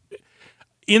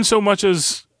in so much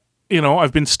as,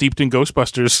 I've been steeped in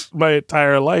Ghostbusters my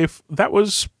entire life. That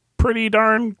was pretty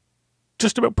darn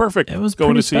just about perfect. It was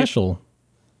pretty special.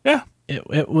 Yeah.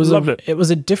 It was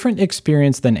a different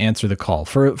experience than Answer the Call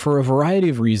for a variety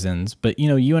of reasons. But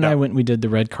you and I went. We did the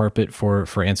red carpet for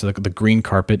Answer the green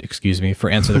carpet. Excuse me, for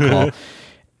Answer the Call,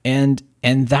 and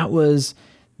that was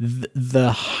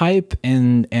the hype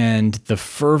and the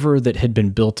fervor that had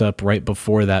been built up right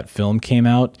before that film came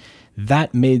out.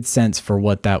 That made sense for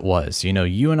what that was.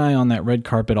 You and I on that red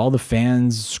carpet, all the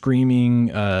fans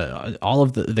screaming, all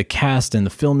of the cast and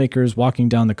the filmmakers walking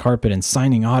down the carpet and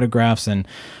signing autographs and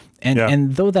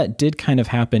though that did kind of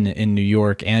happen in New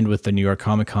York and with the New York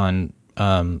Comic-Con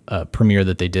premiere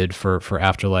that they did for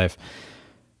Afterlife,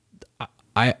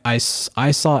 I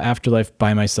saw Afterlife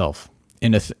by myself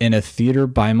in a theater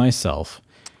by myself.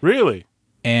 Really?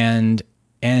 And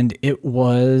it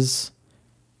was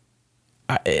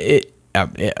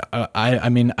I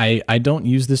mean, I don't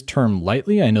use this term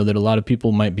lightly. I know that a lot of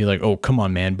people might be like, oh, come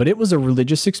on, man. But it was a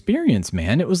religious experience,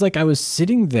 man. It was like I was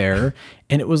sitting there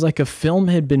and it was like a film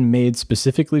had been made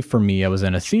specifically for me. I was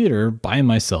in a theater by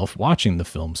myself watching the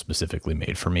film specifically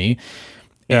made for me.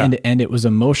 Yeah. And it was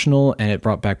emotional and it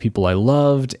brought back people I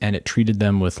loved and it treated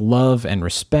them with love and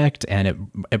respect. And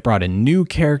it brought in new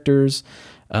characters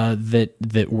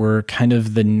that were kind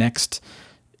of the next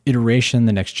iteration,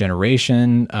 the next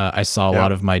generation. I saw a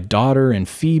lot of my daughter and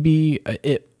Phoebe.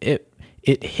 It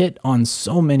hit on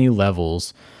so many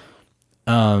levels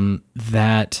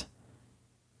that,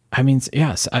 I mean,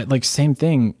 yes, same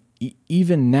thing.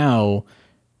 Even now,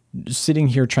 sitting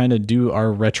here trying to do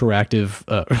our retroactive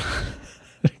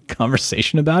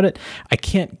conversation about it, I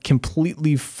can't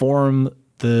completely form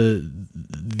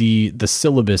the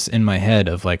syllabus in my head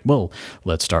of like, well,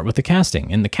 let's start with the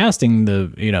casting. And the casting,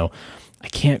 I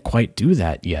can't quite do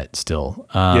that yet still.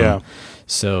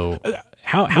 So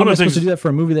how am I supposed to do that for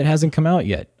a movie that hasn't come out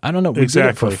yet? I don't know. We did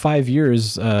it for 5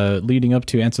 years leading up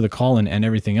to Answer the Call and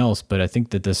everything else, but I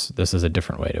think that this is a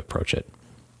different way to approach it.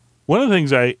 One of the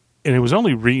things and it was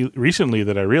only recently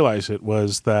that I realized it,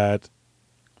 was that,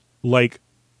 like,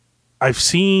 I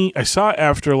saw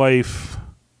Afterlife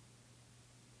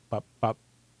about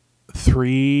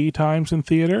 3 times in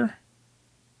theater,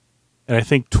 and I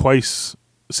think twice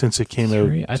since it came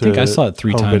out. I think I saw it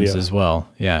 3 times as well.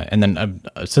 Yeah, and then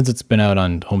since it's been out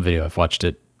on home video, I've watched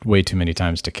it way too many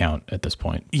times to count at this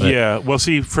point. But yeah, well,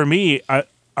 see, for me, I'm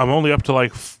only up to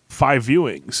like 5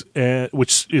 viewings,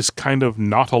 which is kind of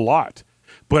not a lot.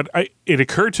 But it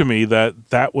occurred to me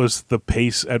that was the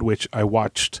pace at which I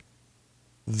watched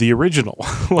the original.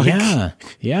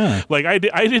 Yeah. Like I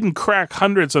didn't crack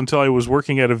hundreds until I was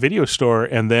working at a video store,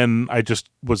 and then I just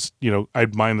was,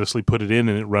 I'd mindlessly put it in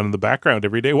and it run in the background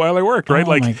every day while I worked. Right?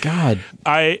 Oh my God!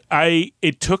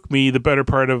 It took me the better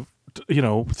part of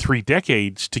 3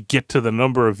 decades to get to the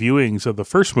number of viewings of the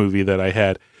first movie that I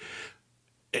had.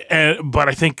 But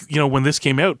I think, when this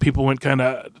came out, people went kind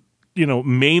of,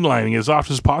 mainlining as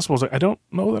often as possible. I was like, I don't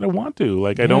know that I want to.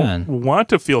 Like, I don't want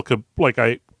to feel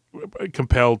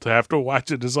compelled to have to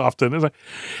watch it as often. It's like,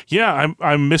 I'm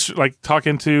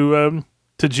talking to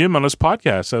Jim on his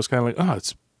podcast. I was kind of like, oh,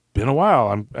 it's been a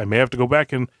while. I may have to go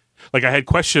back and, I had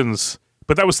questions.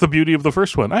 But that was the beauty of the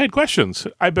first one. I had questions.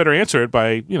 I better answer it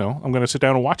by, I'm going to sit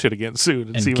down and watch it again soon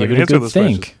and see if I can answer those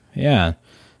questions. Yeah.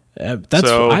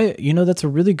 That's a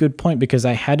really good point, because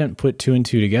I hadn't put 2 and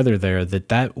 2 together there.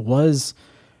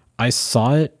 I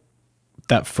saw it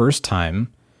that first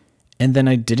time, and then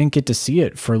I didn't get to see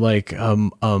it for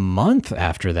a month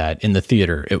after that in the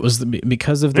theater. It was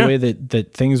because of the way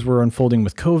that things were unfolding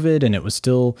with COVID, and it was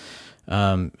still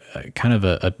kind of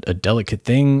a delicate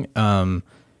thing. And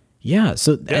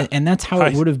that's how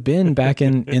it would have been back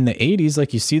in the 80s.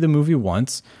 Like, you see the movie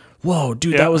once. Whoa,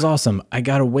 dude, that was awesome. I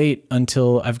got to wait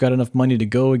until I've got enough money to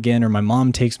go again, or my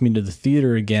mom takes me to the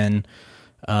theater again.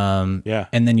 And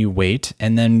then you wait.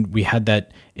 And then we had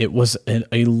that. It was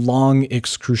a long,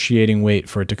 excruciating wait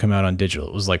for it to come out on digital.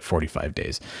 It was like 45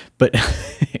 days, but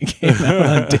it came out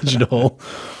on digital.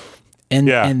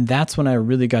 And that's when I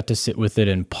really got to sit with it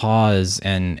and pause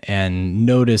and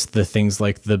notice the things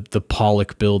like the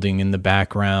Pollock building in the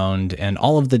background and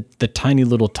all of the tiny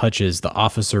little touches, the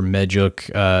Officer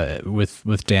Medjuk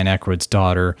with Dan Aykroyd's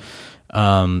daughter,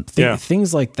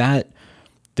 things like that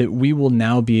we will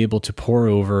now be able to pour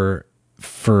over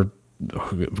for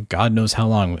God knows how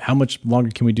long. How much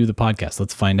longer can we do the podcast?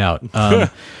 Let's find out.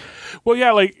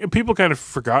 Well, people kind of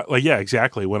forgot.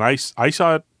 Exactly. When I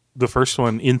saw it, the first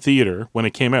one in theater when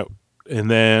it came out. And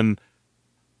then,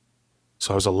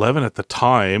 so I was 11 at the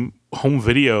time. Home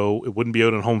video, it wouldn't be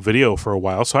out on home video for a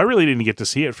while. So I really didn't get to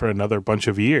see it for another bunch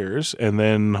of years. And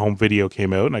then home video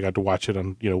came out and I got to watch it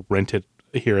on, rent it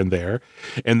here and there.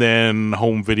 And then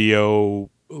home video,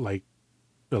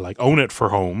 own it for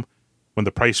home when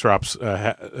the price drops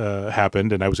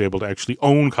happened, and I was able to actually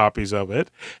own copies of it.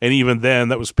 And even then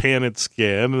that was pan and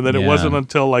scan. And then it wasn't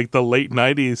until the late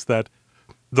 90s that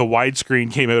the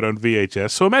widescreen came out on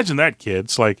VHS. So imagine that,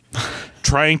 kids,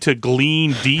 trying to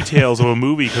glean details of a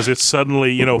movie because it's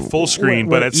suddenly, full screen,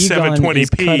 but at Egon 720p. Is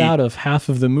cut out of half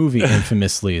of the movie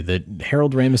infamously. That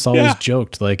Harold Ramis always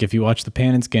joked, if you watch the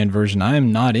pan and scan version, I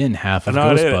am not in half of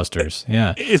Ghostbusters.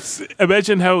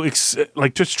 Imagine how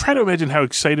just try to imagine how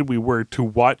excited we were to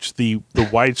watch the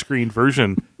widescreen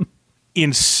version.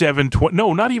 In 720,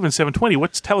 no, not even 720.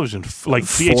 What's television?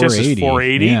 VHS is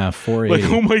 480. Yeah,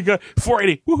 480. Oh my god,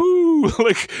 480!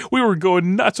 Woohoo! We were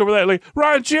going nuts over that.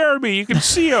 Ron Jeremy, you can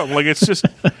see him. It's just,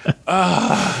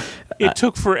 it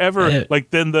took forever. And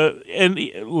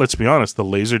let's be honest, the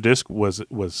Laserdisc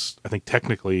was I think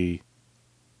technically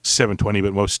 720,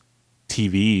 but most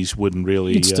TVs wouldn't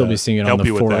really. You'd still be seeing it on the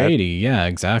 480. Yeah,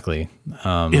 exactly.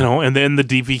 And then the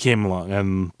DV came along,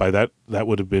 and by that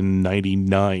would have been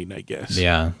 99, I guess.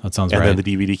 Yeah, that sounds right. And then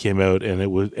the DVD came out,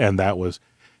 and that was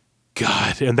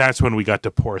God, and that's when we got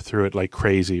to pour through it like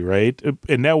crazy, right?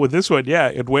 And now with this one,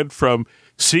 it went from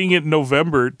seeing it in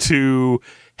November to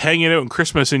hanging out on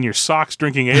Christmas in your socks,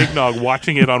 drinking eggnog,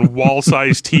 watching it on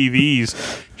wall-sized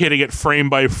TVs, hitting it frame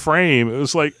by frame. It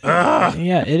was like,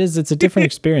 yeah, it is. It's a different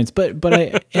experience, but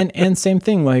and same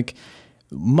thing,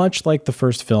 much like the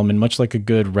first film and much like a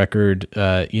good record,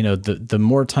 the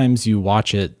more times you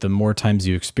watch it, the more times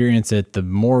you experience it, the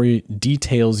more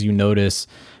details you notice.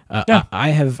 I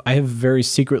have very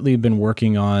secretly been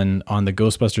working on the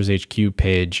Ghostbusters HQ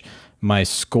page my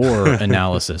score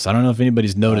analysis. I don't know if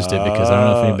anybody's noticed it because I don't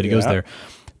know if anybody goes there.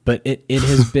 But it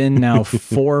has been now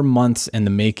 4 months in the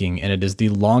making, and it is the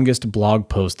longest blog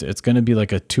post. It's going to be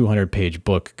like a 200-page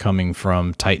book coming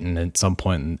from Titan at some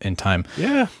point in time.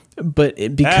 Yeah. But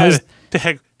because... to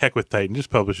heck with Titan, just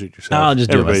publish it yourself. I'll just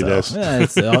do Everybody it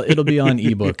myself. Yeah, it'll be on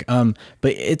ebook. But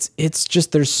it's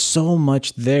just, there's so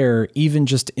much there, even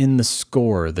just in the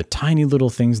score, the tiny little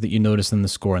things that you notice in the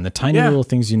score, and the tiny little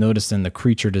things you notice in the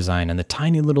creature design, and the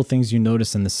tiny little things you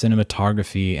notice in the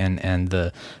cinematography and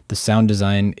the sound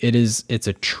design. It's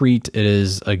a treat. It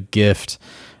is a gift.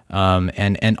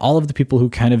 And all of the people who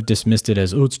kind of dismissed it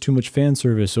as, oh, it's too much fan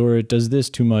service, or it does this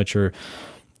too much, or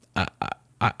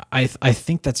I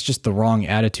think that's just the wrong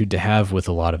attitude to have with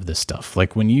a lot of this stuff.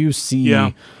 Like when you see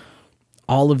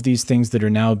all of these things that are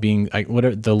now being, what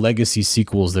are the legacy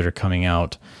sequels that are coming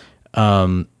out,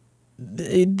 there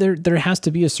has to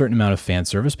be a certain amount of fan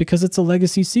service because it's a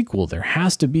legacy sequel. There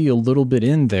has to be a little bit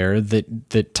in there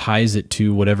that ties it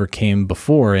to whatever came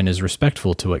before and is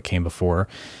respectful to what came before.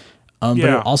 But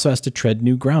it also has to tread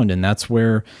new ground, and that's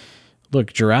where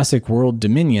look, Jurassic World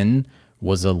Dominion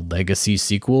was a legacy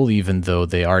sequel, even though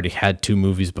they already had 2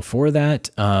 movies before that.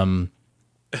 And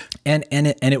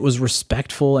it was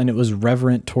respectful and it was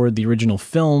reverent toward the original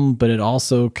film, but it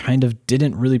also kind of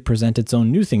didn't really present its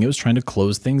own new thing. It was trying to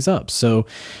close things up. So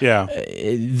yeah,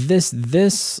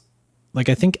 this like,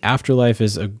 I think Afterlife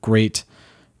is a great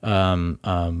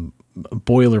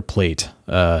boilerplate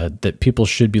that people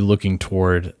should be looking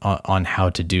toward on how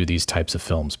to do these types of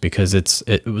films, because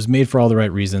it was made for all the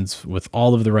right reasons, with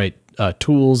all of the right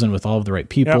tools and with all of the right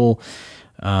people.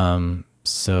 Yep.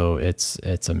 So it's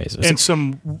amazing. And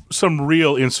some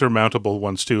real insurmountable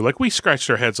ones too. Like, we scratched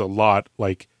our heads a lot.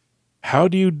 Like, how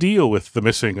do you deal with the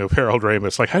missing of Harold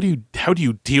Ramis? Like, how do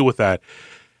you deal with that?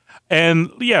 And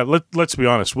yeah, let's be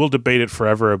honest. We'll debate it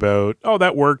forever about, oh,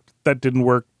 that worked, that didn't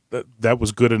work, that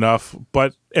was good enough.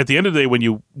 But at the end of the day, when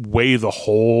you weigh the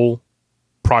whole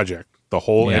project, the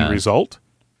whole end result,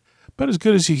 about as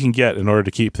good as you can get in order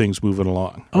to keep things moving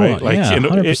along, right? Like,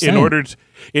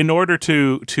 in order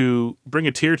to bring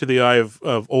a tear to the eye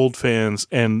of old fans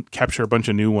and capture a bunch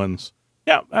of new ones.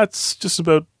 Yeah, that's just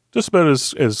about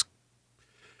as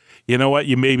you know what,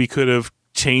 you maybe could have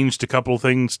changed a couple of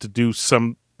things to do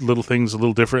some little things a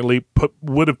little differently, but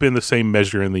would have been the same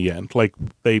measure in the end. Like,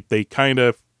 they kind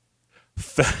of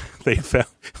they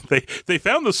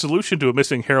found the solution to a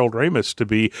missing Harold Ramis to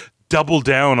be double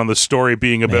down on the story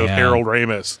being about Harold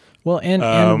Ramis. Well,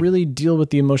 and really deal with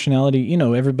the emotionality. You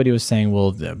know, everybody was saying,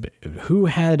 well, who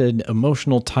had an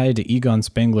emotional tie to Egon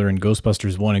Spengler in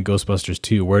Ghostbusters 1 and Ghostbusters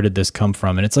 2? Where did this come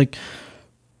from? And it's like,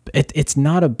 it's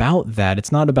not about that.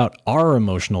 It's not about our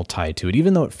emotional tie to it.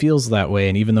 Even though it feels that way,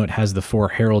 and even though it has the 4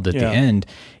 Harold at the end,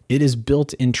 it is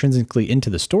built intrinsically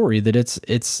into the story that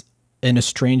it's an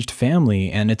estranged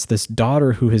family, and it's this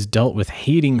daughter who has dealt with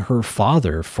hating her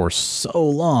father for so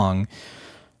long,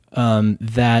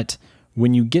 that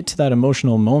when you get to that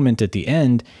emotional moment at the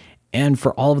end, and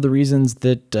for all of the reasons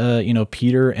that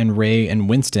Peter and Ray and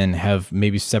Winston have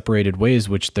maybe separated ways,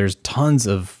 which there's tons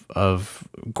of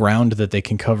ground that they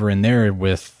can cover in there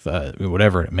with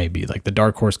whatever it may be, like the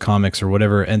Dark Horse comics or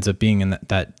whatever ends up being in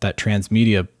that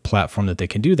transmedia platform that they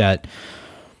can do that.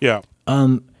 Yeah.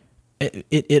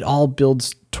 It all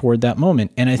builds toward that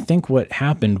moment. And I think what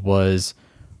happened was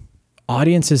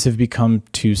audiences have become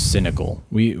too cynical.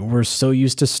 We're so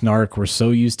used to snark. We're so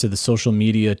used to the social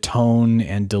media tone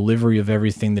and delivery of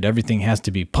everything, that everything has to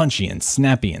be punchy and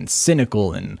snappy and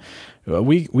cynical. And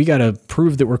we got to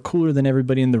prove that we're cooler than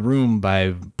everybody in the room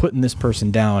by putting this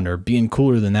person down or being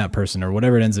cooler than that person or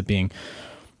whatever it ends up being.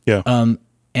 Yeah.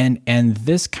 And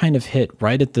this kind of hit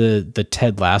right at the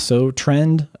Ted Lasso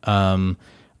trend,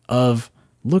 of,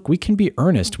 look, we can be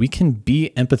earnest. We can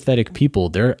be empathetic people.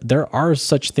 There are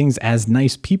such things as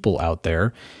nice people out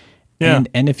there. Yeah.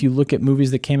 And if you look at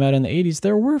movies that came out in the 80s,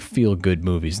 there were feel-good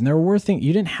movies. And there were things,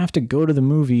 you didn't have to go to the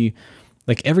movie.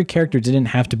 Like, every character didn't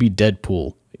have to be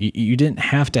Deadpool. You didn't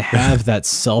have to have that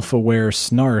self-aware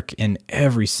snark in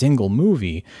every single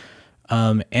movie.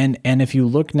 And if you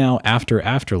look now after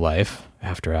Afterlife,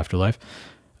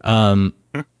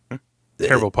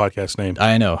 terrible podcast name.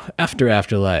 I know. After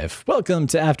Afterlife. Welcome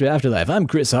to After Afterlife. I'm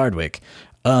Chris Hardwick.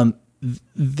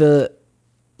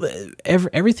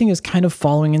 Everything is kind of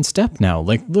following in step now.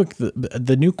 Like, look,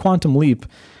 the new Quantum Leap.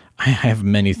 I have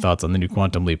many thoughts on the new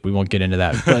Quantum Leap. We won't get into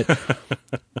that,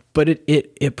 but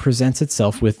it presents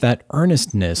itself with that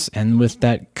earnestness and with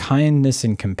that kindness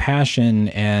and compassion,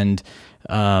 and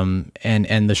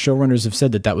the showrunners have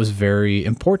said that was very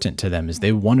important to them, is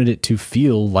they wanted it to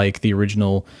feel like the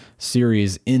original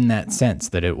series in that sense,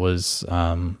 that it was,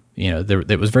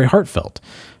 it was very heartfelt.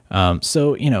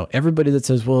 So, everybody that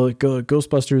says, well,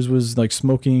 Ghostbusters was like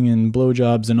smoking and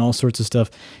blowjobs and all sorts of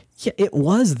stuff. Yeah, it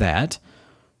was that,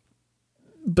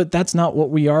 but that's not what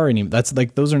we are anymore. That's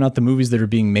like, those are not the movies that are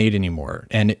being made anymore.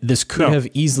 And this could have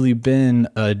easily been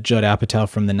a Judd Apatow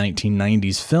from the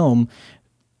 1990s film.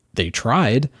 They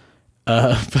tried,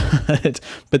 but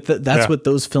that's what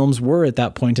those films were at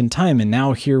that point in time. And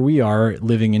now here we are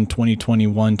living in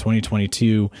 2021,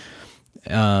 2022.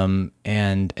 And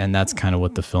that's kind of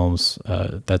what the films,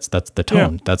 that's the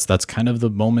tone. Yeah. That's kind of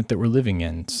the moment that we're living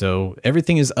in. So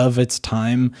everything is of its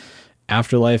time.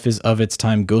 Afterlife is of its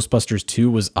time. Ghostbusters 2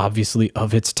 was obviously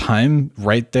of its time,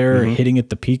 right there, hitting at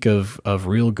the peak of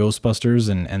real Ghostbusters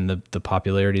and the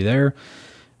popularity there.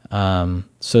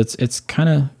 So it's kind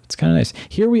of nice.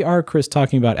 Here we are, Chris,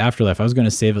 talking about Afterlife. I was going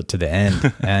to save it to the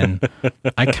end, and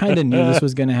I kind of knew this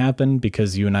was going to happen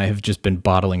because you and I have just been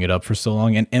bottling it up for so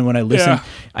long. And when I listened,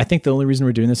 I think the only reason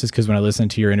we're doing this is because when I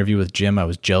listened to your interview with Jim, I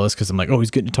was jealous because I'm like, oh,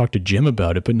 he's getting to talk to Jim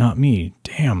about it, but not me.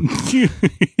 Damn.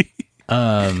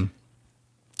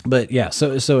 But yeah,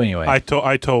 so anyway, I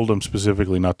told him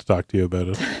specifically not to talk to you about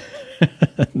it.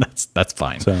 that's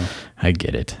fine. So I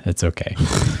get it. It's okay.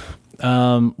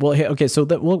 Well, hey, okay, so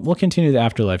we'll continue the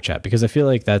Afterlife chat because I feel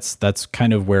like that's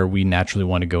kind of where we naturally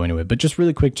want to go into it. But just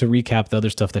really quick to recap the other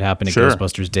stuff that happened at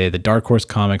Ghostbusters Day, the Dark Horse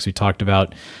comics we talked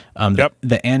about,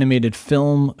 the animated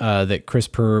film that Chris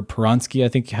Peronsky, I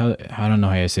think I don't know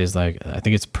how you say his I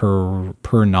think it's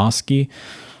Pernosky.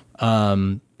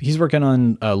 He's working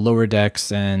on Lower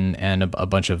Decks and a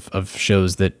bunch of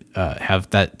shows that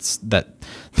have that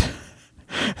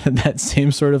that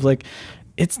same sort of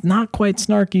it's not quite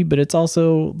snarky, but it's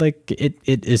also it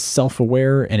is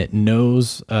self-aware and it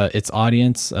knows its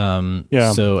audience.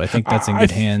 So I think that's in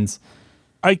good hands.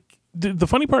 The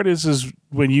funny part is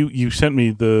when you sent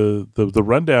me the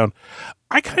rundown,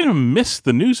 I kind of missed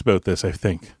the news about this. I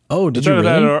think. Oh, did you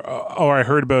really? Or I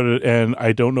heard about it, and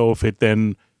I don't know if it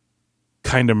then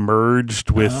kind of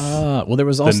merged with there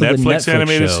was also the Netflix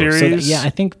animated show. series. So I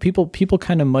think people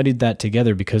kind of muddied that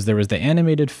together because there was the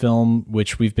animated film,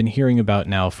 which we've been hearing about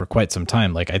now for quite some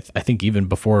time. I think even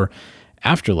before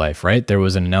Afterlife, right? There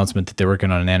was an announcement that they were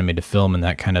working on an animated film, and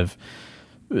that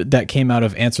came out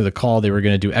of Answer the Call. They were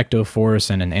going to do Ecto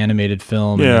Force and an animated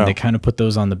film, and then they kind of put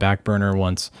those on the back burner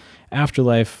once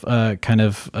Afterlife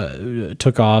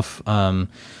took off.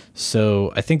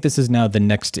 So I think this is now the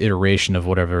next iteration of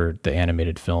whatever the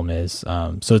animated film is.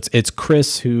 So it's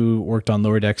Chris who worked on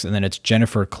Lower Decks, and then it's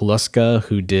Jennifer Kaluska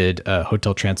who did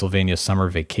Hotel Transylvania Summer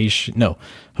Vacation. No,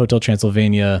 Hotel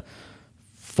Transylvania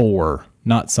 4,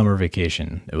 not Summer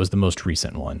Vacation. It was the most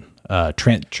recent one.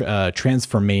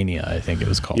 Transformania, I think it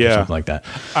was called, or something like that.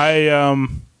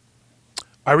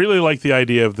 I really like the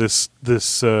idea of this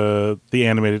the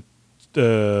animated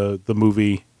the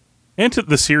movie. And to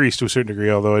the series to a certain degree,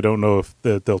 although I don't know if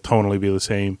they'll tonally be the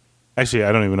same. Actually,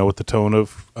 I don't even know what the tone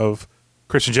of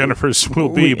Chris and Jennifer's will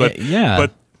be. But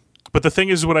but the thing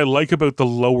is, what I like about the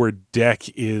Lower Deck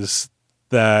is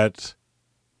that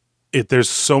there's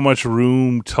so much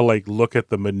room to look at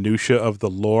the minutia of the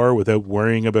lore without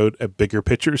worrying about a bigger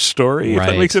picture story. If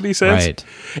that makes any sense. Right.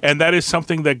 And that is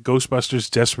something that Ghostbusters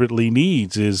desperately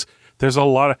needs. There's a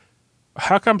lot of.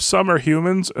 How come some are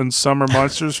humans and some are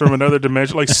monsters from another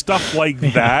dimension? Stuff like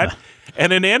that.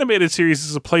 And an animated series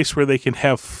is a place where they can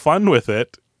have fun with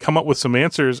it, come up with some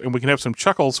answers, and we can have some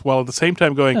chuckles while at the same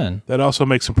time going, that also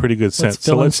makes some pretty good sense.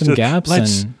 Let's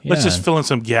just fill in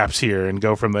some gaps here and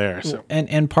go from there. So.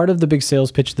 And part of the big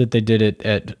sales pitch that they did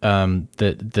at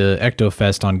the Ecto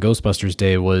Fest on Ghostbusters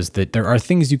Day was that there are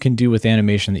things you can do with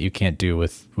animation that you can't do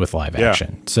with live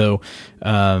action. So,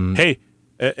 hey.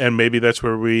 And maybe that's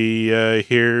where we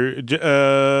hear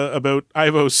about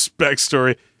Ivo's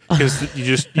backstory, because you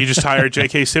just hired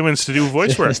J.K. Simmons to do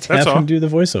voice work. Just have him do the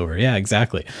voiceover. Yeah,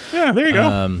 exactly. Yeah, there you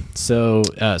go. So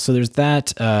there's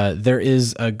that. There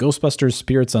is Ghostbusters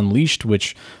Spirits Unleashed,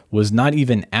 which was not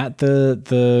even at the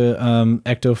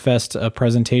Ecto Fest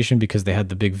presentation because they had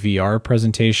the big VR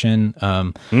presentation.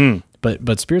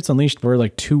 But Spirits Unleashed we're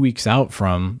 2 weeks out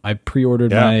from. I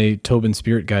pre-ordered my Tobin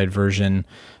Spirit Guide version.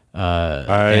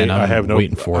 And I'm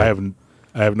waiting for it.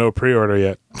 I have no pre-order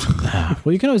yet.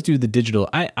 Well, you can always do the digital.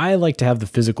 I like to have the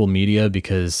physical media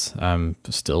because I'm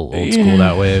still old school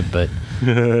that way. But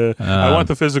I want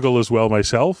the physical as well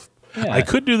myself. Yeah. I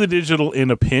could do the digital in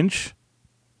a pinch,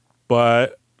 and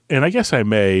I guess I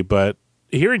may. But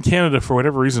here in Canada, for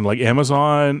whatever reason,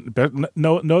 Amazon,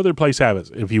 no other place has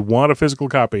it. If you want a physical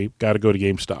copy, got to go to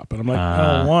GameStop. And I'm like,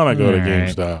 I don't want to go to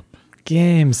GameStop.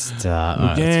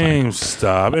 GameStop.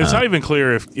 GameStop. It's not even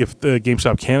clear if the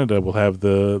GameStop Canada will have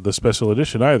the special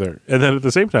edition either. And then at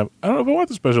the same time, I don't know if I want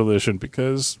the special edition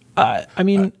because I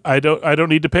don't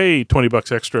need to pay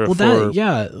 $20 extra for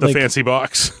the fancy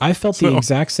box. I felt the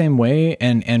exact same way,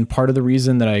 and part of the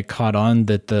reason that I caught on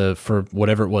that for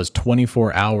whatever it was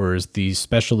 24 hours the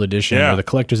special edition or the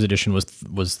collector's edition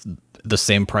was the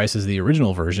same price as the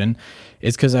original version.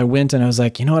 It's because I went and I was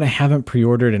like, you know what, I haven't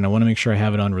pre-ordered and I want to make sure I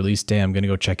have it on release day. I'm going to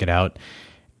go check it out.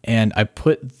 And I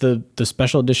put the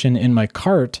special edition in my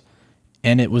cart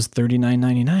and it was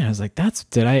 $39.99. I was like,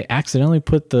 did I accidentally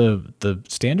put the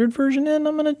standard version in?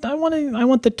 I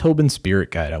want the Tobin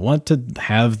Spirit Guide. I want to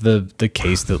have the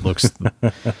case that looks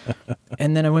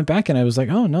and then I went back and I was like,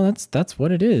 oh no, that's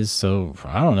what it is. So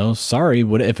I don't know. Sorry.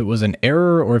 What if it was an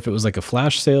error or if it was a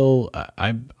flash sale?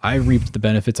 I reaped the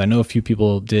benefits. I know a few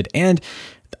people did. And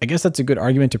I guess that's a good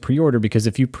argument to pre-order because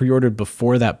if you pre-ordered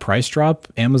before that price drop,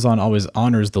 Amazon always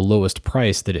honors the lowest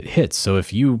price that it hits. So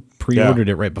if you pre-ordered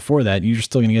it right before that, you're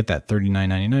still going to get that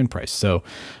 $39.99 price. So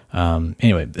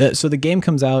anyway, so the game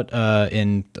comes out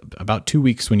in about 2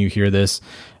 weeks when you hear this.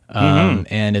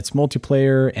 And it's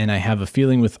multiplayer. And I have a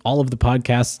feeling with all of the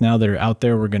podcasts now that are out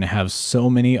there, we're going to have so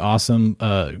many awesome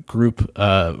group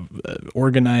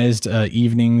organized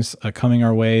evenings coming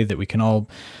our way that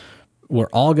we're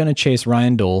all going to chase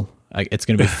Ryan Dole. It's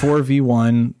going to be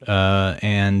 4v1,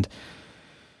 and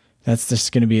that's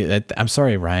just going to be. I'm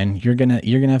sorry, Ryan. You're gonna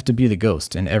have to be the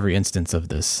ghost in every instance of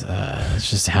this. It's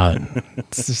just how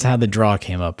the draw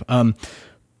came up.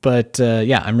 But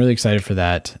I'm really excited for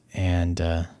that, and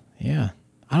I don't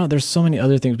know. There's so many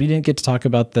other things we didn't get to talk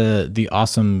about. The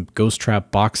awesome Ghost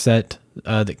Trap box set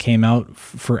that came out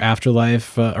for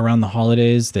Afterlife around the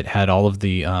holidays that had all of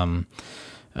the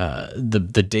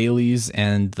dailies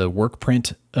and the work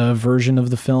print version of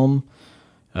the film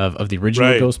of the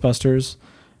original Ghostbusters.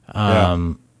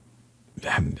 I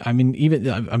mean, even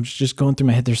I'm just going through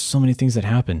my head. There's so many things that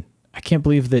happen. I can't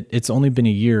believe that it's only been a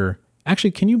year.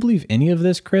 Actually, can you believe any of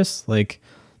this, Chris? Like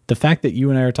the fact that you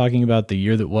and I are talking about the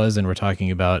year that was, and we're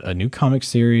talking about a new comic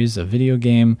series, a video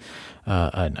game,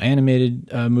 an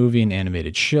animated movie, an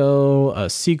animated show, a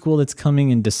sequel that's coming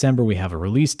in December. We have a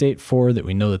release date for that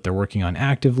we know that they're working on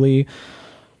actively.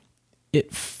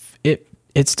 It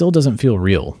still doesn't feel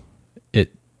real.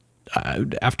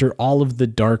 After all of the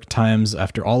dark times,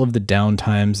 after all of the down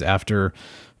times, after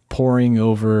poring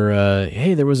over,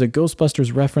 hey, there was a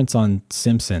Ghostbusters reference on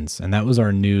Simpsons, and that was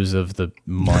our news of the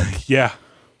month. Yeah.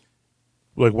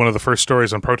 Like one of the first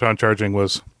stories on proton charging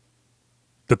was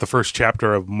that the first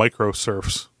chapter of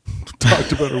Microsurfs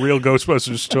talked about a real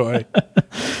Ghostbusters toy.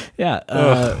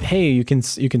 Yeah. Hey, you can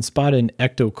spot an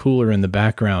ecto cooler in the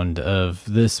background of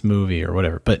this movie or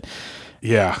whatever. But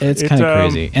yeah, it's kind of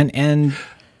crazy. And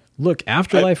look,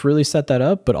 Afterlife really set that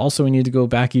up, but also we need to go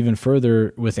back even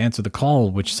further with Answer the Call,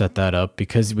 which set that up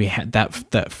because we had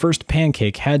that first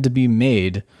pancake had to be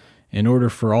made in order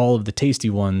for all of the tasty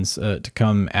ones to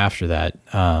come after that.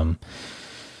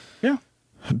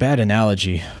 Bad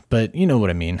analogy, but you know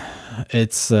what I mean.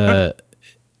 It's like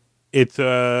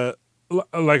I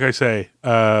say,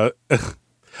 I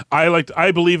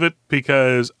believe it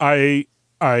because I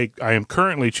am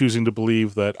currently choosing to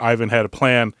believe that Ivan had a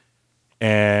plan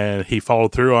and he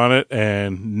followed through on it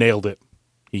and nailed it.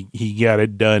 He got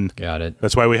it done. Got it.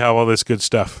 That's why we have all this good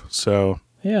stuff. So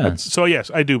yeah. So yes,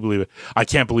 I do believe it. I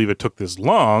can't believe it took this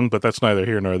long, but that's neither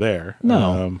here nor there.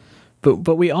 No.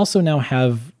 But we also now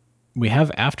have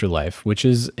Afterlife, which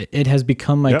it has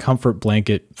become my comfort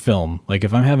blanket film. Like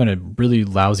if I'm having a really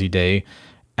lousy day,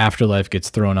 Afterlife gets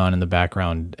thrown on in the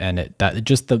background, and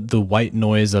just the white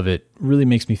noise of it really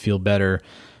makes me feel better.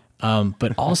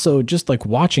 But also just like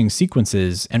watching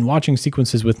sequences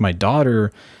with my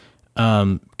daughter,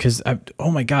 because oh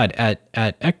my God, at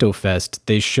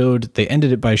Ectofest they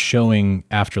ended it by showing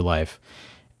Afterlife,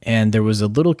 and there was a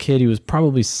little kid. He was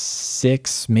probably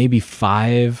 6, maybe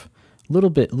 5, a little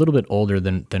bit older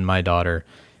than my daughter,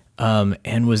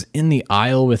 and was in the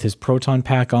aisle with his proton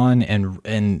pack on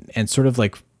and sort of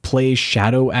like play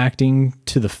shadow acting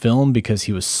to the film because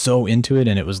he was so into it,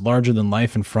 and it was larger than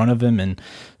life in front of him, and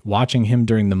watching him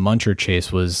during the Muncher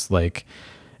chase was like,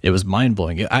 it was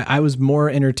mind-blowing. I was more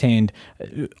entertained,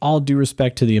 all due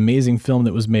respect to the amazing film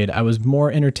that was made, I was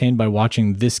more entertained by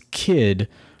watching this kid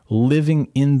living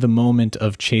in the moment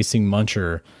of chasing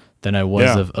Muncher than I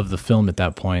was of the film at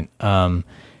that point.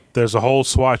 There's a whole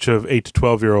swatch of 8 to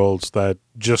 12-year-olds that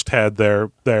just had their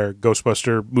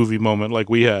Ghostbuster movie moment like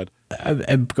we had.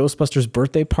 At Ghostbusters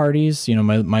birthday parties, you know,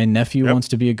 my nephew wants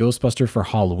to be a Ghostbuster for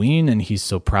Halloween, and he's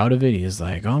so proud of it. He's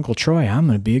like, Uncle Troy, I'm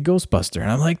going to be a Ghostbuster.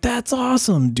 And I'm like, that's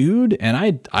awesome, dude. And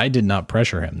I did not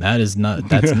pressure him. That's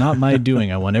not my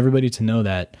doing. I want everybody to know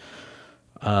that.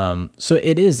 So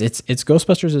it's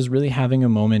Ghostbusters is really having a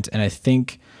moment. And I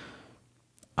think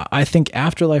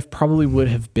Afterlife probably would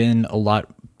have been a lot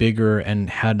bigger and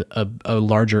had a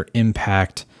larger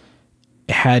impact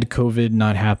had COVID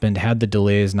not happened, had the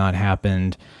delays not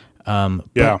happened.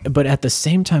 But at the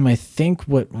same time, I think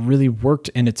what really worked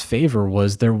in its favor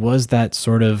was there was that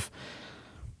sort of,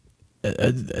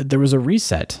 there was a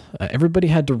reset. Everybody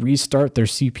had to restart their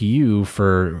CPU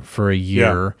for a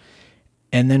year. Yeah.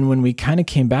 And then when we kind of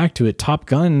came back to it, Top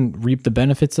Gun reaped the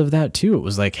benefits of that too. It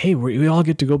was like, hey, we all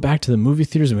get to go back to the movie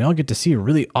theaters and we all get to see a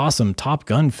really awesome Top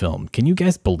Gun film. Can you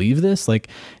guys believe this? Like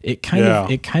it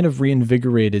kind of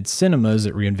reinvigorated cinemas.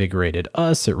 It reinvigorated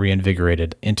us. It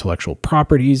reinvigorated intellectual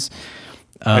properties.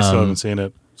 I still haven't seen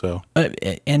it. So,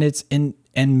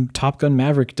 and Top Gun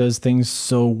Maverick does things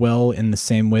so well in the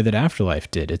same way that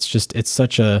Afterlife did. It's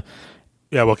such a,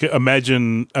 well,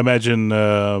 imagine, imagine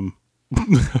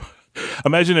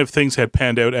if things had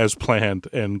panned out as planned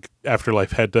and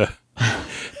Afterlife had to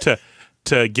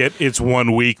get its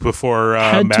 1 week before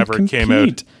Maverick came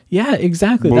out. Yeah,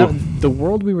 exactly. The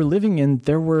world we were living in,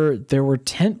 there were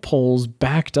tent poles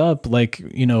backed up like,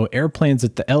 airplanes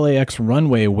at the LAX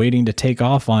runway waiting to take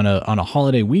off on a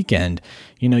holiday weekend.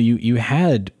 You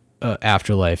had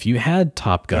Afterlife, you had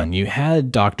Top Gun, you had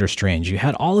Doctor Strange, you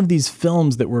had all of these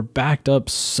films that were backed up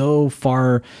so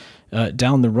far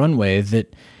down the runway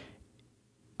that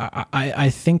I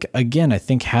think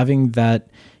having that,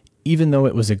 even though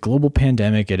it was a global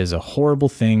pandemic, it is a horrible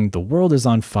thing. The world is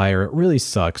on fire. It really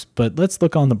sucks. But let's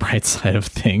look on the bright side of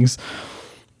things.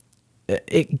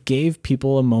 It gave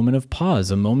people a moment of pause,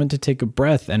 a moment to take a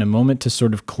breath, and a moment to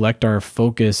sort of collect our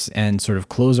focus and sort of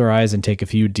close our eyes and take a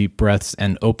few deep breaths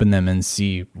and open them and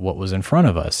see what was in front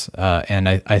of us. And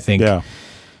I think... Yeah.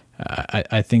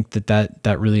 I think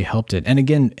that really helped it. And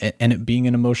again, and it being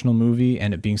an emotional movie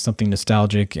and it being something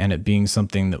nostalgic and it being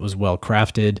something that was well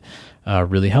crafted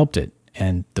really helped it.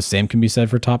 And the same can be said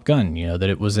for Top Gun,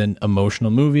 that it was an emotional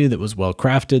movie that was well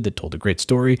crafted, that told a great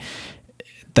story.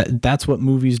 That's what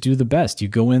movies do the best. You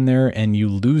go in there and you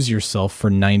lose yourself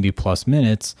for 90 plus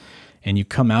minutes and you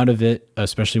come out of it,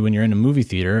 especially when you're in a movie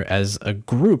theater, as a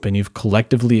group and you've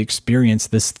collectively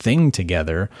experienced this thing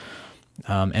together.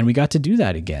 And we got to do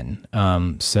that again.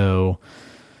 So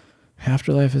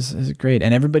Afterlife is great.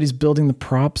 And everybody's building the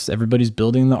props. Everybody's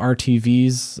building the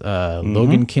RTVs.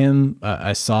 Logan Kim,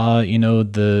 I saw,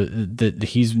 that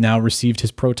he's now received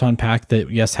his Proton Pack that,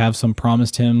 yes, have some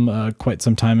promised him quite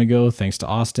some time ago, thanks to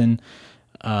Austin.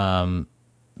 There's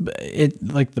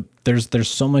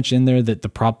so much in there that the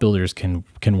prop builders can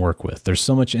work with. There's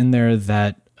so much in there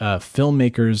that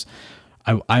filmmakers...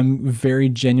 I'm very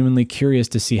genuinely curious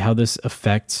to see how this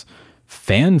affects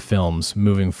fan films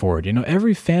moving forward.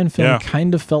 Every fan film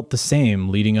kind of felt the same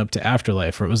leading up to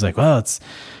Afterlife, where it was like, well,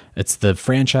 it's the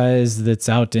franchise that's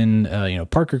out in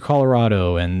Parker,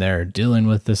 Colorado, and they're dealing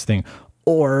with this thing,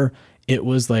 or it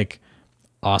was like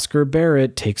Oscar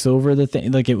Barrett takes over the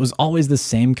thing. Like it was always the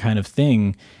same kind of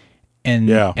thing, and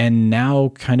now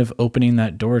kind of opening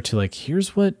that door to like,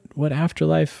 here's what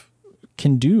Afterlife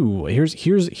can do.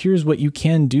 Here's what you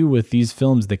can do with these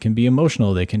films that can be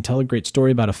emotional. They can tell a great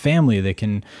story about a family. They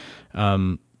can,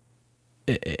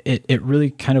 it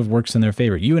really kind of works in their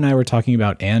favor. You and I were talking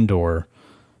about Andor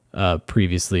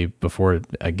previously before,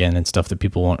 again, and stuff that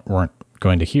people weren't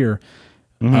going to hear.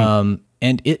 And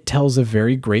it tells a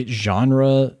very great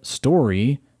genre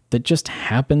story that just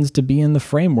happens to be in the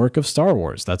framework of Star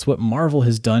Wars. That's what Marvel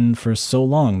has done for so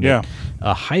long. A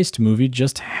heist movie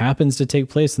just happens to take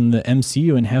place in the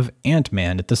MCU and have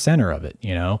Ant-Man at the center of it,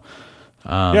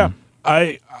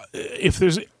 If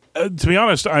there's, to be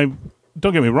honest,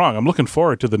 don't get me wrong, I'm looking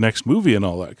forward to the next movie and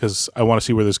all that, because I want to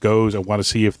see where this goes. I want to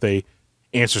see if they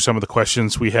answer some of the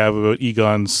questions we have about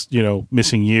Egon's,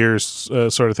 missing years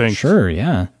sort of thing. Sure,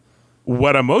 yeah.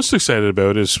 What I'm most excited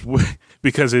about is...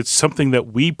 because it's something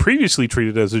that we previously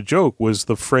treated as a joke, was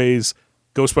the phrase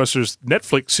Ghostbusters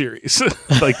Netflix series.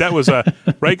 Like that was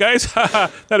right, guys?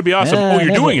 That'd be awesome.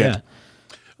 You're doing it.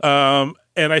 And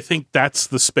I think that's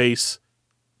the space,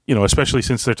 especially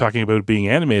since they're talking about being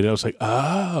animated. I was like,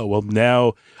 well,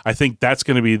 now I think that's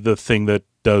going to be the thing that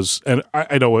does. And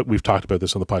I know what we've talked about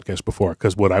this on the podcast before,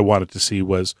 because what I wanted to see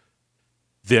was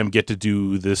them get to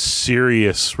do this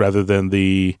serious rather than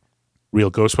the real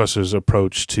Ghostbusters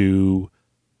approach to,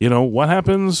 what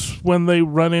happens when they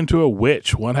run into a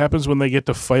witch? What happens when they get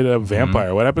to fight a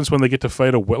vampire? What happens when they get to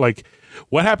fight what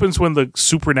happens when the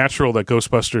supernatural that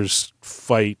Ghostbusters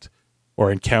fight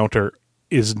or encounter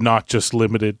is not just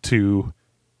limited to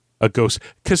a ghost?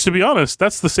 Because to be honest,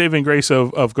 that's the saving grace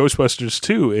of Ghostbusters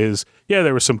 2 is,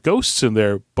 there were some ghosts in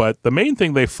there, but the main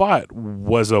thing they fought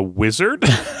was a wizard,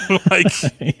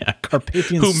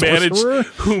 Carpathian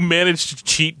who managed to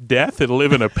cheat death and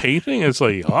live in a painting. It's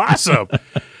like, awesome.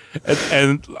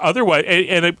 and otherwise,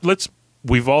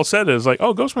 we've all said it. It's like,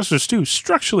 Ghostbusters 2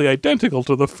 structurally identical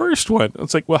to the first one.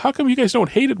 It's like, well, how come you guys don't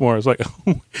hate it more? It's like,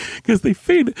 because they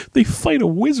fight a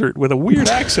wizard with a weird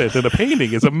accent in a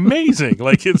painting. It's amazing.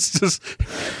 It's just...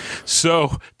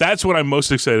 So that's what I'm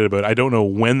most excited about. I don't know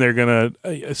when they're going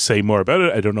to say more about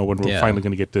it. I don't know when we're finally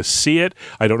going to get to see it.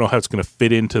 I don't know how it's going to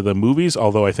fit into the movies,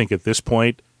 although I think at this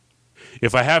point,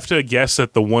 if I have to guess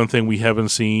that the one thing we haven't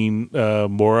seen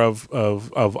more of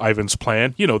Ivan's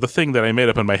plan, the thing that I made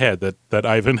up in my head that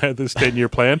Ivan had this 10-year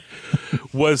plan,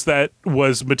 was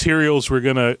materials were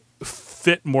going to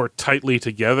fit more tightly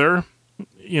together,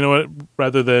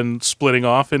 rather than splitting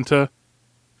off into,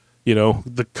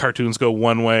 the cartoons go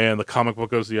one way and the comic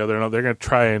book goes the other. No, they're going to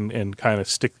try and kind of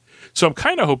stick. So I'm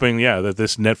kind of hoping, that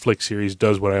this Netflix series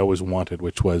does what I always wanted,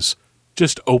 which was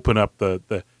just open up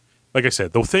the like I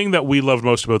said, the thing that we loved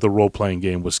most about the role-playing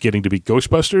game was getting to be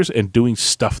Ghostbusters and doing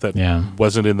stuff that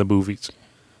wasn't in the movies.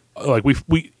 Like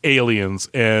we aliens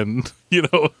and,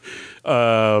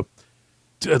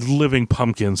 living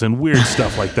pumpkins and weird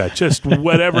stuff like that. Just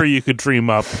whatever you could dream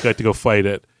up, you got to go fight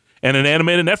it. And an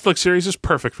animated Netflix series is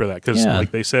perfect for that because, like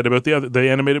they said about the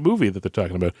animated movie that they're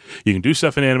talking about, you can do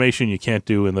stuff in animation you can't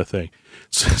do in the thing.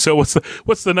 So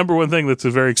what's the number one thing that's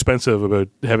very expensive about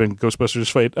having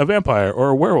Ghostbusters fight a vampire or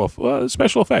a werewolf? Well,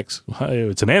 special effects.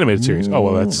 It's an animated series. Oh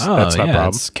well, that's not a problem.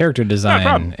 It's character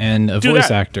design and a voice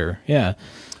actor. Yeah,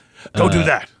 go do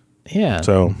that. Yeah.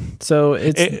 So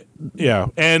it's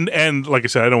and like I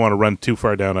said, I don't want to run too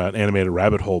far down an animated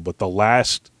rabbit hole, but the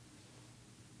last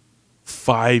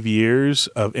 5 years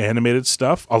of animated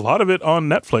stuff, a lot of it on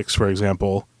Netflix, for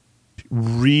example,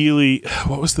 really,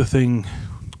 what was the thing?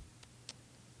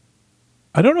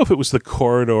 I don't know if it was the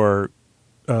Corridor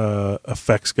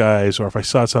effects guys or if I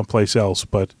saw it someplace else,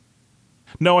 but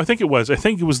no, I think it was. I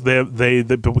think it was they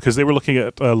because they were looking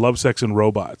at Love, Sex, and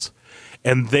Robots,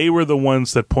 and they were the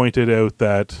ones that pointed out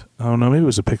that, oh no, maybe it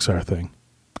was a Pixar thing.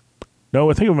 No,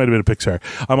 I think it might have been a Pixar.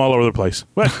 I'm all over the place.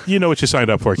 But you know what you signed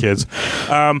up for, kids.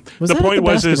 The point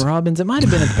was Baskin-Robbins? It might have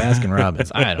been at the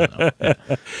Baskin-Robbins. I don't know.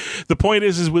 The point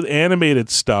is with animated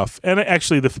stuff, and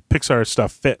actually the Pixar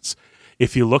stuff fits.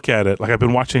 If you look at it, like I've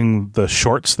been watching the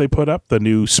shorts they put up, the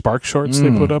new Spark shorts they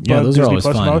put up. Yeah, on those Disney are always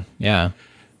Plus fun. Yeah.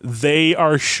 They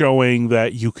are showing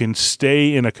that you can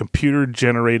stay in a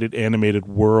computer-generated animated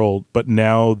world, but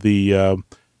now the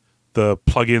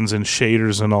plugins and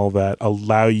shaders and all that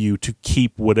allow you to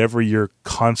keep whatever your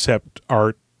concept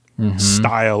art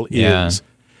style is.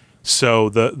 So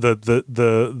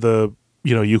the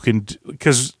you can,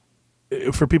 because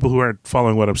for people who aren't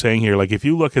following what I'm saying here, like if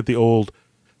you look at the old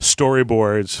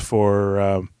storyboards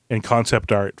for and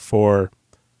concept art for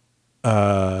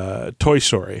Toy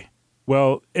Story,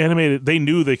 well, animated, they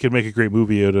knew they could make a great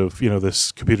movie out of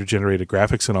this computer generated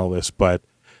graphics and all this, but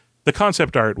the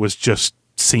concept art was just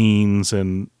scenes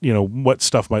and what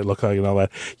stuff might look like and all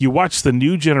that. You watch the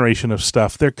new generation of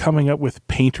stuff, they're coming up with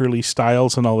painterly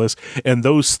styles and all this, and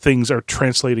those things are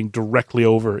translating directly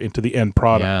over into the end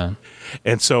product.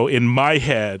 And so in my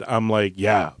head I'm like,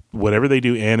 whatever they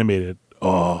do animated,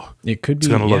 it could be, it's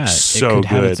gonna look so it could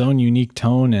have good. its own unique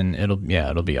tone, and it'll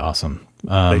be awesome.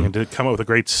 They can come up with a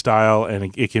great style,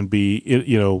 and it can be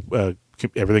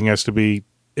everything has to be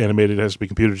animated, it has to be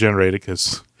computer generated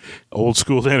because old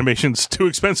school animation's too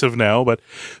expensive now, but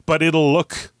it'll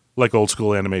look like old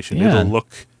school animation. It'll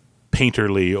look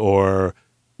painterly or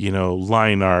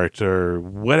line art or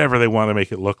whatever they want to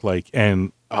make it look like,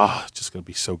 and it's just gonna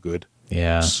be so good.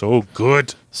 Yeah, so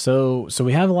good. So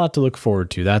we have a lot to look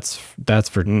forward to. That's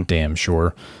for damn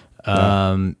sure.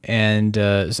 And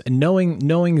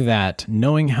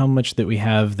knowing how much that we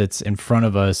have that's in front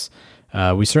of us,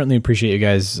 we certainly appreciate you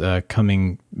guys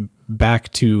coming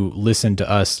back to listen to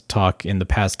us talk in the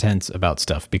past tense about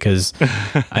stuff, because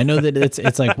I know that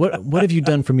it's like, what have you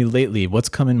done for me lately? What's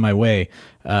coming my way?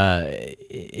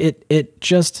 It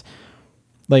just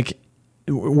like,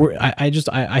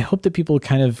 I hope that people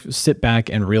kind of sit back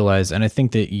and realize, and I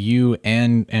think that you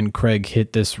and Craig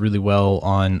hit this really well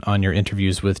on your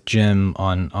interviews with Jim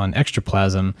on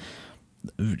Extraplasm.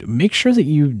 Make sure that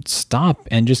you stop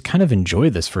and just kind of enjoy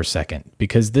this for a second,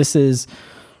 because this is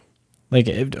like,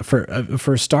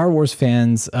 for Star Wars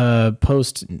fans,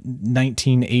 post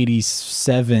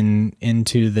 1987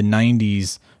 into the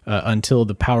 90s, until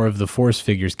the Power of the Force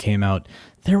figures came out,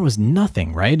 there was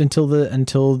nothing, right? Until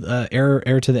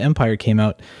Heir to the Empire came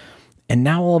out. And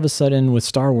now all of a sudden with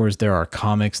Star Wars, there are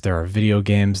comics, there are video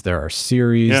games, there are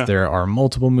series, there are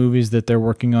multiple movies that they're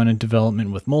working on in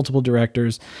development with multiple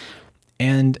directors.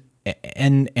 And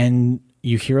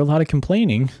you hear a lot of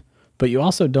complaining, but you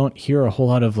also don't hear a whole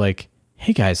lot of like,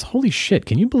 hey guys, holy shit,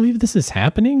 can you believe this is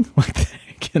happening?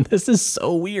 Like, this is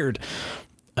so weird.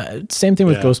 Same thing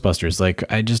with Ghostbusters. Like,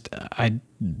 I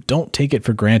don't take it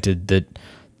for granted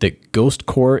that Ghost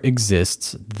Corps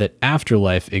exists, that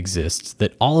Afterlife exists,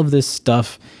 that all of this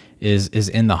stuff is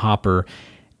in the hopper.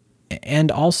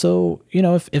 And also,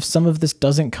 if some of this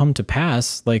doesn't come to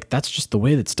pass, like, that's just the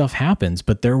way that stuff happens.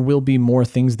 But there will be more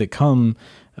things that come,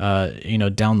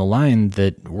 down the line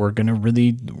that we're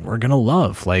gonna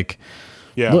love. Like,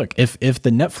 look, if the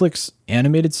Netflix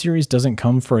animated series doesn't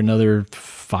come for another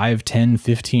 5, 10,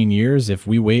 15 years, if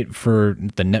we wait for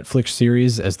the Netflix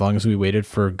series as long as we waited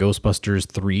for Ghostbusters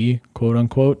 3, quote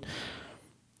unquote,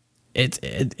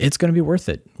 it's going to be worth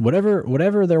it.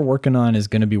 Whatever they're working on is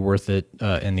going to be worth it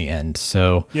in the end.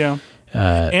 So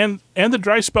and the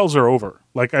dry spells are over.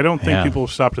 Like, I don't think people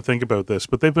have stopped to think about this,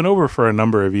 but they've been over for a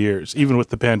number of years, even with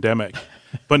the pandemic.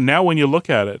 But now when you look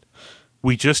at it,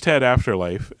 we just had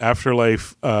Afterlife.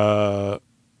 Afterlife, then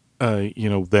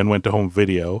went to home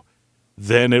video.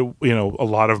 Then, a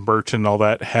lot of merch and all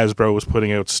that. Hasbro was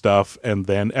putting out stuff, and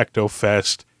then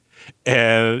Ectofest.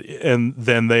 And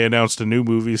then they announced a new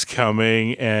movie's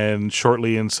coming, and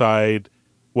shortly inside...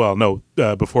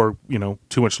 before,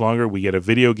 too much longer, we get a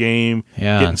video game.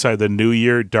 Yeah. Get inside the new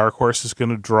year, Dark Horse is going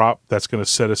to drop. That's going to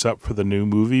set us up for the new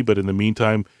movie. But in the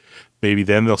meantime, maybe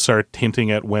then they'll start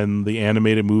hinting at when the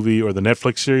animated movie or the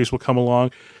Netflix series will come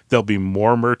along. There'll be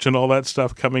more merch and all that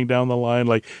stuff coming down the line.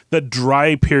 Like, the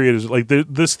dry period is like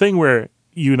this thing where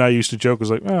you and I used to joke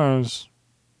was like, there's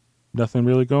nothing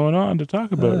really going on to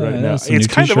talk about right now. It's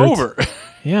kind of over.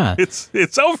 Yeah.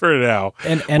 It's over now.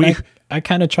 And I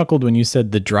kind of chuckled when you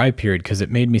said the dry period, because it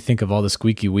made me think of all the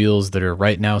squeaky wheels that are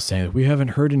right now saying, we haven't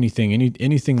heard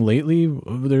anything lately.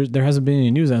 There hasn't been any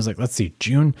news. And I was like, let's see,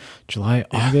 June, July,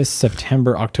 August,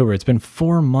 September, October. It's been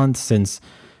 4 months since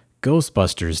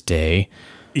Ghostbusters Day.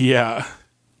 Yeah.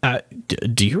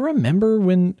 Do you remember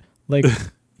when, like,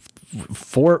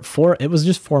 it was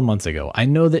just 4 months ago. I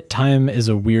know that time is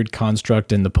a weird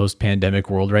construct in the post-pandemic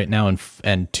world right now,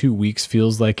 and 2 weeks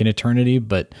feels like an eternity,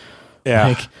 but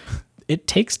like, it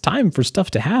takes time for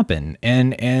stuff to happen.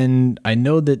 And I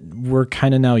know that we're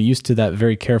kind of now used to that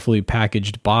very carefully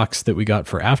packaged box that we got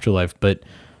for Afterlife, but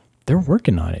they're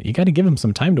working on it. You got to give them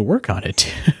some time to work on it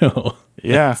too.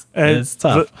 Yeah. It's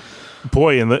tough.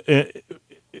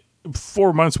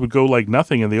 4 months would go like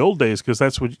nothing in the old days, because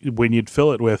that's when you'd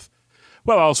fill it with,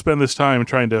 well, I'll spend this time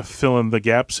trying to fill in the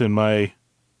gaps in my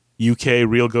UK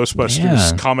Real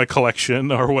Ghostbusters comic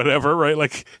collection or whatever, right?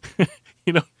 Like,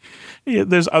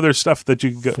 there's other stuff that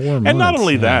you can go. 4 months, and not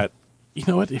only that, you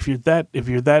know what? If you're that,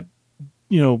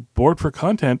 bored for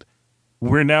content,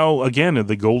 we're now again in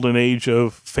the golden age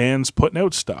of fans putting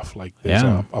out stuff. Like, there's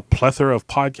a plethora of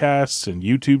podcasts and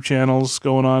YouTube channels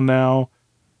going on now.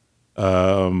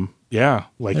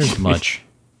 Like, there's much.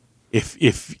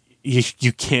 If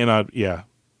you cannot,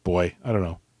 boy, I don't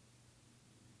know.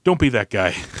 Don't be that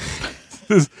guy.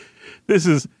 The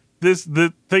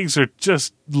things are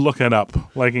just looking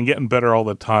up, like, and getting better all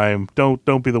the time.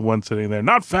 Don't be the one sitting there,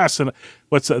 not fast enough.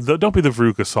 Don't be the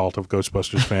Veruca Salt of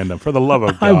Ghostbusters fandom, for the love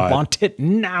of God. I want it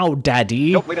now,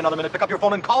 Daddy. Don't wait another minute. Pick up your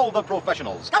phone and call the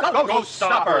professionals.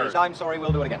 Ghoststoppers. I'm sorry,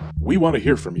 we'll do it again. We want to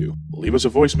hear from you. Leave us a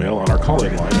voicemail on our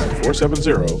call-in line at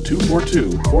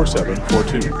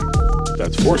 470-242-4742.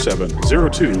 That's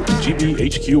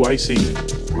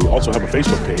 4702-GBHQIC. We also have a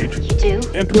Facebook page. You do?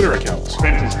 And Twitter accounts.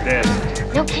 Spence is dead.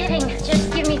 No kidding.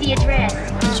 Just give me the address.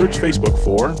 Search Facebook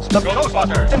for The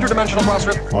Ghostbusters Interdimensional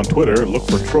Crossrip. On Twitter, look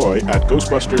for Troy at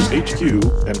Ghostbusters HQ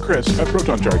and Chris at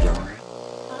Proton Charger.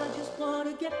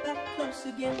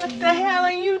 What the hell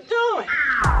are you doing?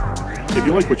 If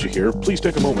you like what you hear, please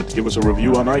take a moment to give us a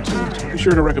review on iTunes. Be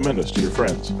sure to recommend us to your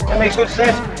friends. That makes good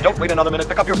sense. Don't wait another minute.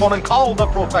 Pick up your phone and call the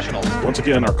professionals. Once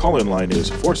again, our call-in line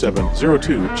is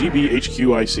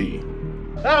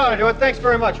 4702-GBHQIC. That ought to do it. Thanks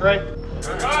very much, Ray.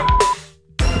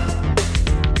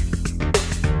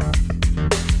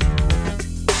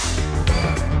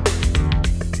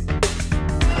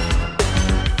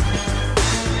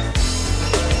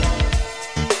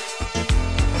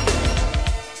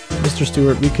 Mr.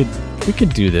 Stewart, we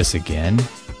could do this again.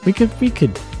 We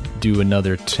could do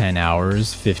another 10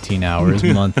 hours, 15 hours,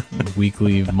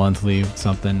 weekly, monthly,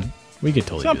 something. We could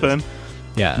totally do this.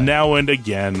 Yeah. Now and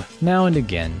again. No,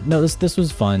 this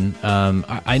was fun.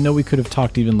 I know we could have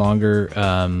talked even longer.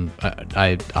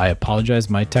 I apologize,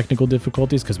 my technical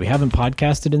difficulties, because we haven't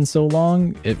podcasted in so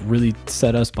long. It really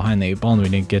set us behind the 8 ball, and we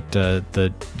didn't get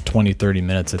the 20, 30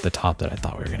 minutes at the top that I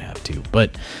thought we were going to have to.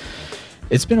 But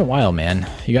it's been a while, man.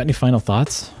 You got any final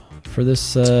thoughts for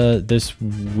this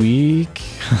week?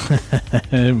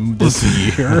 This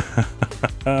year?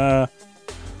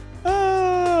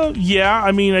 Yeah,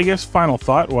 I mean, I guess final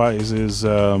thought wise is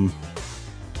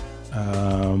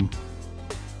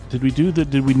did we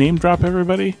name drop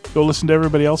everybody? Go listen to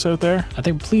everybody else out there? I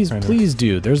think please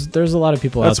do. There's a lot of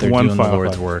people out there doing the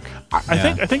Lord's work.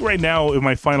 I think right now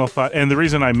my final thought, and the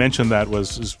reason I mentioned that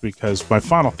is because my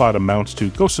final thought amounts to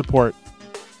go support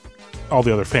all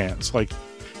the other fans. Like,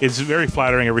 it's very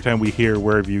flattering every time we hear,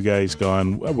 where have you guys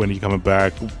gone, when are you coming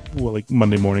back, well, like,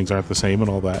 Monday mornings aren't the same and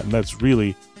all that, and that's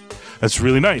really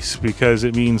nice, because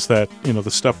it means that,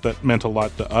 the stuff that meant a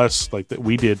lot to us, like, that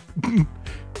we did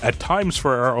at times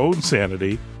for our own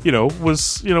sanity,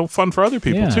 was fun for other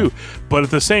people too. But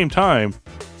at the same time,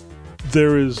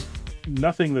 there is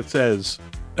nothing that says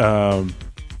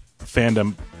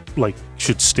fandom like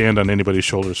should stand on anybody's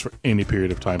shoulders for any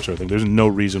period of time, sort of thing. There's no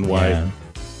reason why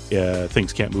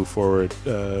things can't move forward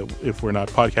if we're not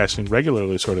podcasting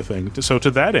regularly, sort of thing. So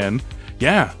to that end,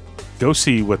 go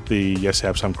see what the Yes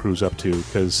Have Some crew's up to,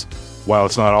 because while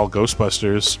it's not all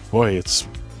Ghostbusters, boy, it's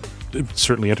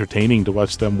certainly entertaining to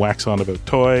watch them wax on about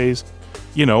toys.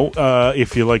 You know,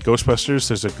 if you like Ghostbusters,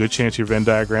 there's a good chance your Venn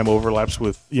diagram overlaps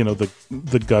with, you know, the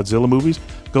Godzilla movies.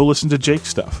 Go listen to Jake's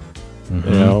stuff.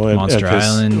 Mm-hmm. You know, Monster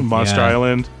Island. Monster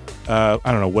Island. I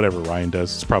don't know, whatever Ryan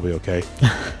does, it's probably okay.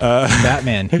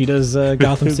 Batman. He does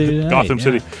Gotham City tonight. Gotham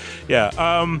City. Yeah.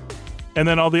 And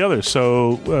then all the others.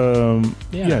 So,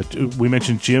 we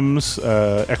mentioned Jim's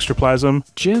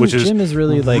Extraplasm. Jim is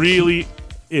really like...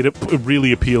 It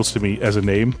really appeals to me as a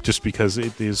name, just because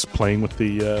it is playing with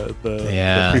the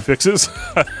prefixes.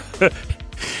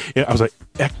 I was like,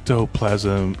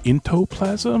 ectoplasm,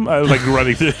 intoplasm. I was like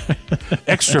running through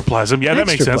extraplasm. Yeah, that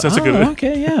makes sense. That's a good one.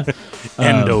 Okay, yeah.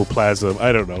 Endoplasm.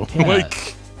 I don't know. Yeah.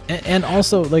 Like, and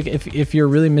also, like, if you're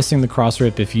really missing the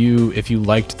Crossrip, if you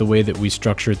liked the way that we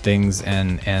structured things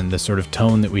and the sort of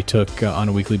tone that we took on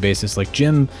a weekly basis, like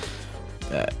Jim.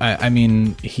 I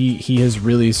mean, he has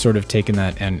really sort of taken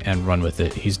that and run with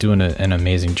it. He's doing an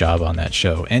amazing job on that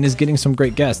show and is getting some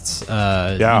great guests.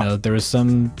 You know, there was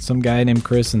some guy named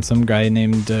Chris and some guy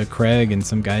named Craig and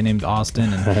some guy named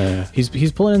Austin, and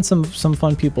he's pulling in some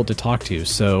fun people to talk to.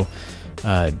 So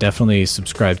definitely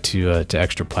subscribe to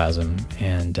Extraplasm.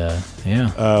 And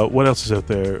what else is out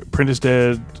there? Print is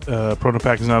dead.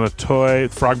 Protopack is not a toy.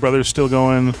 Frog Brothers still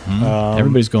going.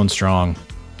 Everybody's going strong.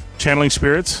 Channeling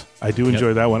Spirits. I do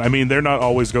enjoy that one. I mean, they're not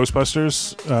always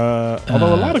Ghostbusters,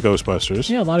 although a lot of Ghostbusters.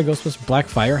 Yeah, a lot of Ghostbusters. Black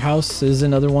Firehouse is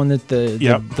another one that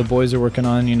the boys are working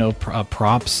on, you know,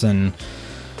 props and...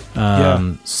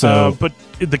 but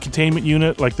the Containment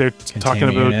Unit, like they're talking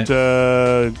about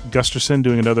Gusterson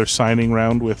doing another signing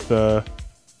round with not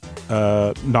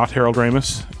Harold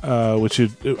Ramis, which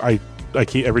I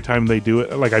keep, every time they do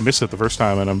it, like I missed it the first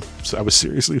time, and I was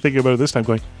seriously thinking about it this time,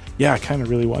 going, I kind of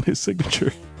really want his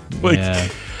signature.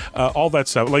 All that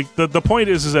stuff. Like the point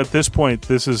is at this point,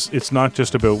 it's not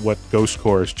just about what Ghost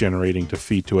Core is generating to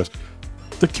feed to us.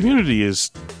 The community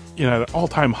is, you know, at an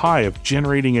all-time high of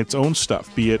generating its own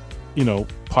stuff, be it, you know,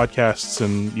 podcasts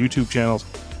and YouTube channels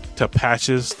to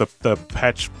patches. The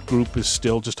patch group is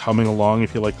still just humming along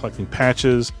if you like collecting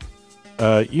patches.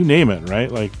 You name it,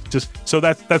 right? Like, just so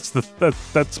that's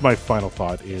my final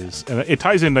thought is, and it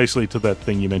ties in nicely to that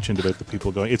thing you mentioned about the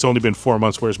people going, it's only been 4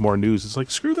 months, where's more news? It's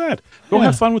like, screw that. Go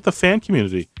have fun with the fan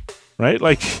community, right?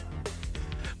 Like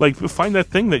find that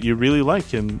thing that you really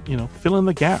like and, you know, fill in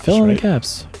the gaps. Fill in the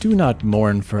gaps. Do not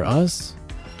mourn for us.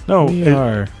 No,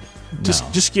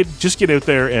 Just get out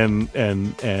there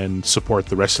and support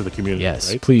the rest of the community.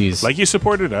 Yes, right? please. Like you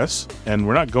supported us, and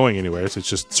we're not going anywhere. It's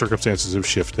just circumstances have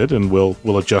shifted, and we'll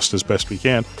adjust as best we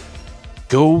can.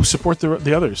 Go support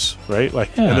the others, right?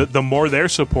 Like, and the more they're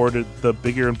supported, the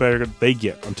bigger and better they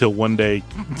get. Until one day,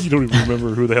 you don't even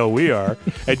remember who the hell we are,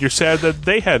 and you're sad that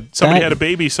somebody had a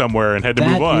baby somewhere and had to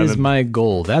move on. That is my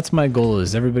goal. That's my goal.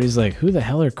 Is everybody's like, who the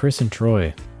hell are Chris and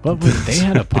Troy? What? They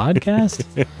had a podcast?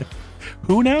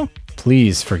 Who now?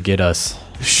 Please forget us.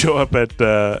 Show up at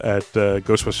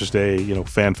Ghostbusters Day, you know,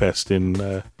 Fan Fest in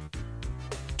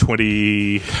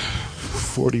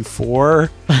 2044.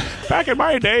 Back in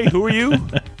my day, who are you,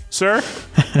 sir?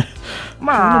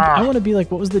 I want to be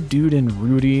like, what was the dude in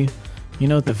Rudy? You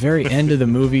know, at the very end of the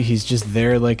movie, he's just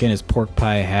there, like in his pork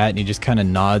pie hat, and he just kind of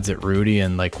nods at Rudy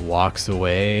and like walks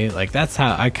away. Like, that's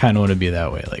how I kind of want to be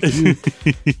that way. Like,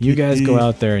 you guys go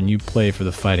out there and you play for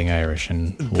the Fighting Irish,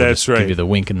 and we'll give you the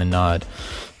wink and the nod.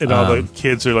 And all the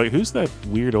kids are like, "Who's that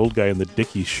weird old guy in the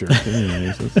Dickies shirt?"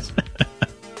 Who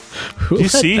Did you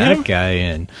see that him? guy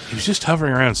in? He was just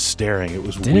hovering around staring. It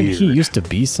was Didn't weird. he used to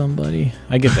be somebody?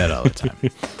 I get that all the time.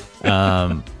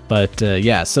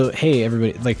 So hey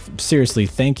everybody, like, seriously,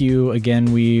 thank you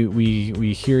again.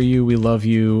 We hear you, we love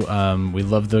you, we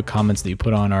love the comments that you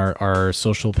put on our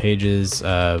social pages.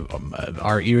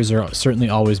 Our ears are certainly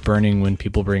always burning when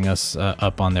people bring us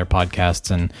up on their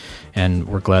podcasts, and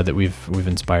we're glad that we've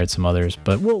inspired some others,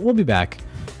 but we'll be back.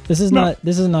 This is not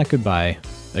goodbye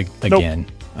again.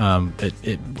 Nope.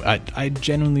 I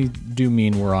genuinely do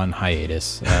mean we're on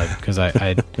hiatus, because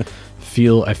I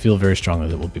feel very strongly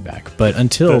that we'll be back. But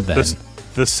until then,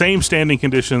 the same standing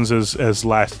conditions as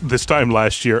this time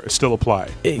last year still apply.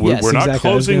 We're not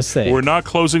closing. We're not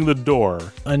closing the door.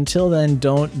 Until then,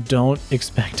 don't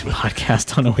expect a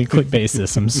podcast on a weekly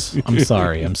basis. I'm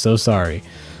sorry. I'm so sorry.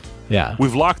 Yeah,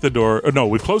 we've locked the door. No,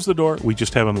 we've closed the door. We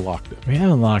just haven't locked it. We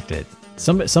haven't locked it.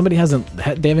 Somebody hasn't.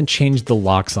 They haven't changed the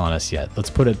locks on us yet.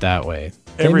 Let's put it that way.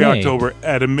 Every may. October,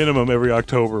 at a minimum, every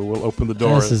October, we'll open the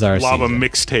door. This is our lob a season.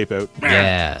 mixtape out.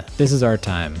 Yeah, this is our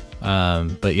time.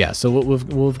 But yeah, so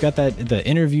we've got the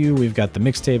interview, we've got the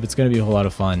mixtape. It's going to be a whole lot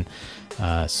of fun.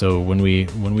 So when we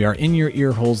are in your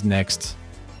ear holes next,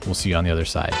 we'll see you on the other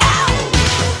side.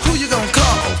 Who you gonna call?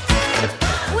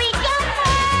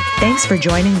 Thanks for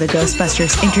joining the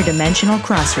Ghostbusters Interdimensional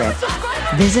Crossrip.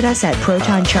 Visit us at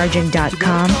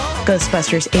protoncharging.com,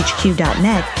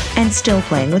 ghostbustershq.net, and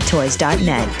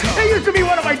stillplayingwithtoys.net. That used to be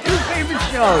one of my 2 favorite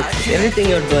shows. Everything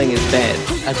you're doing is bad.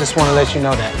 I just want to let you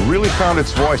know that. Really found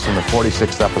its voice in the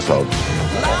 46th episode.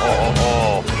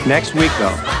 Next week,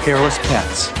 though, Hairless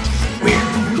Pets.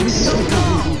 Weird.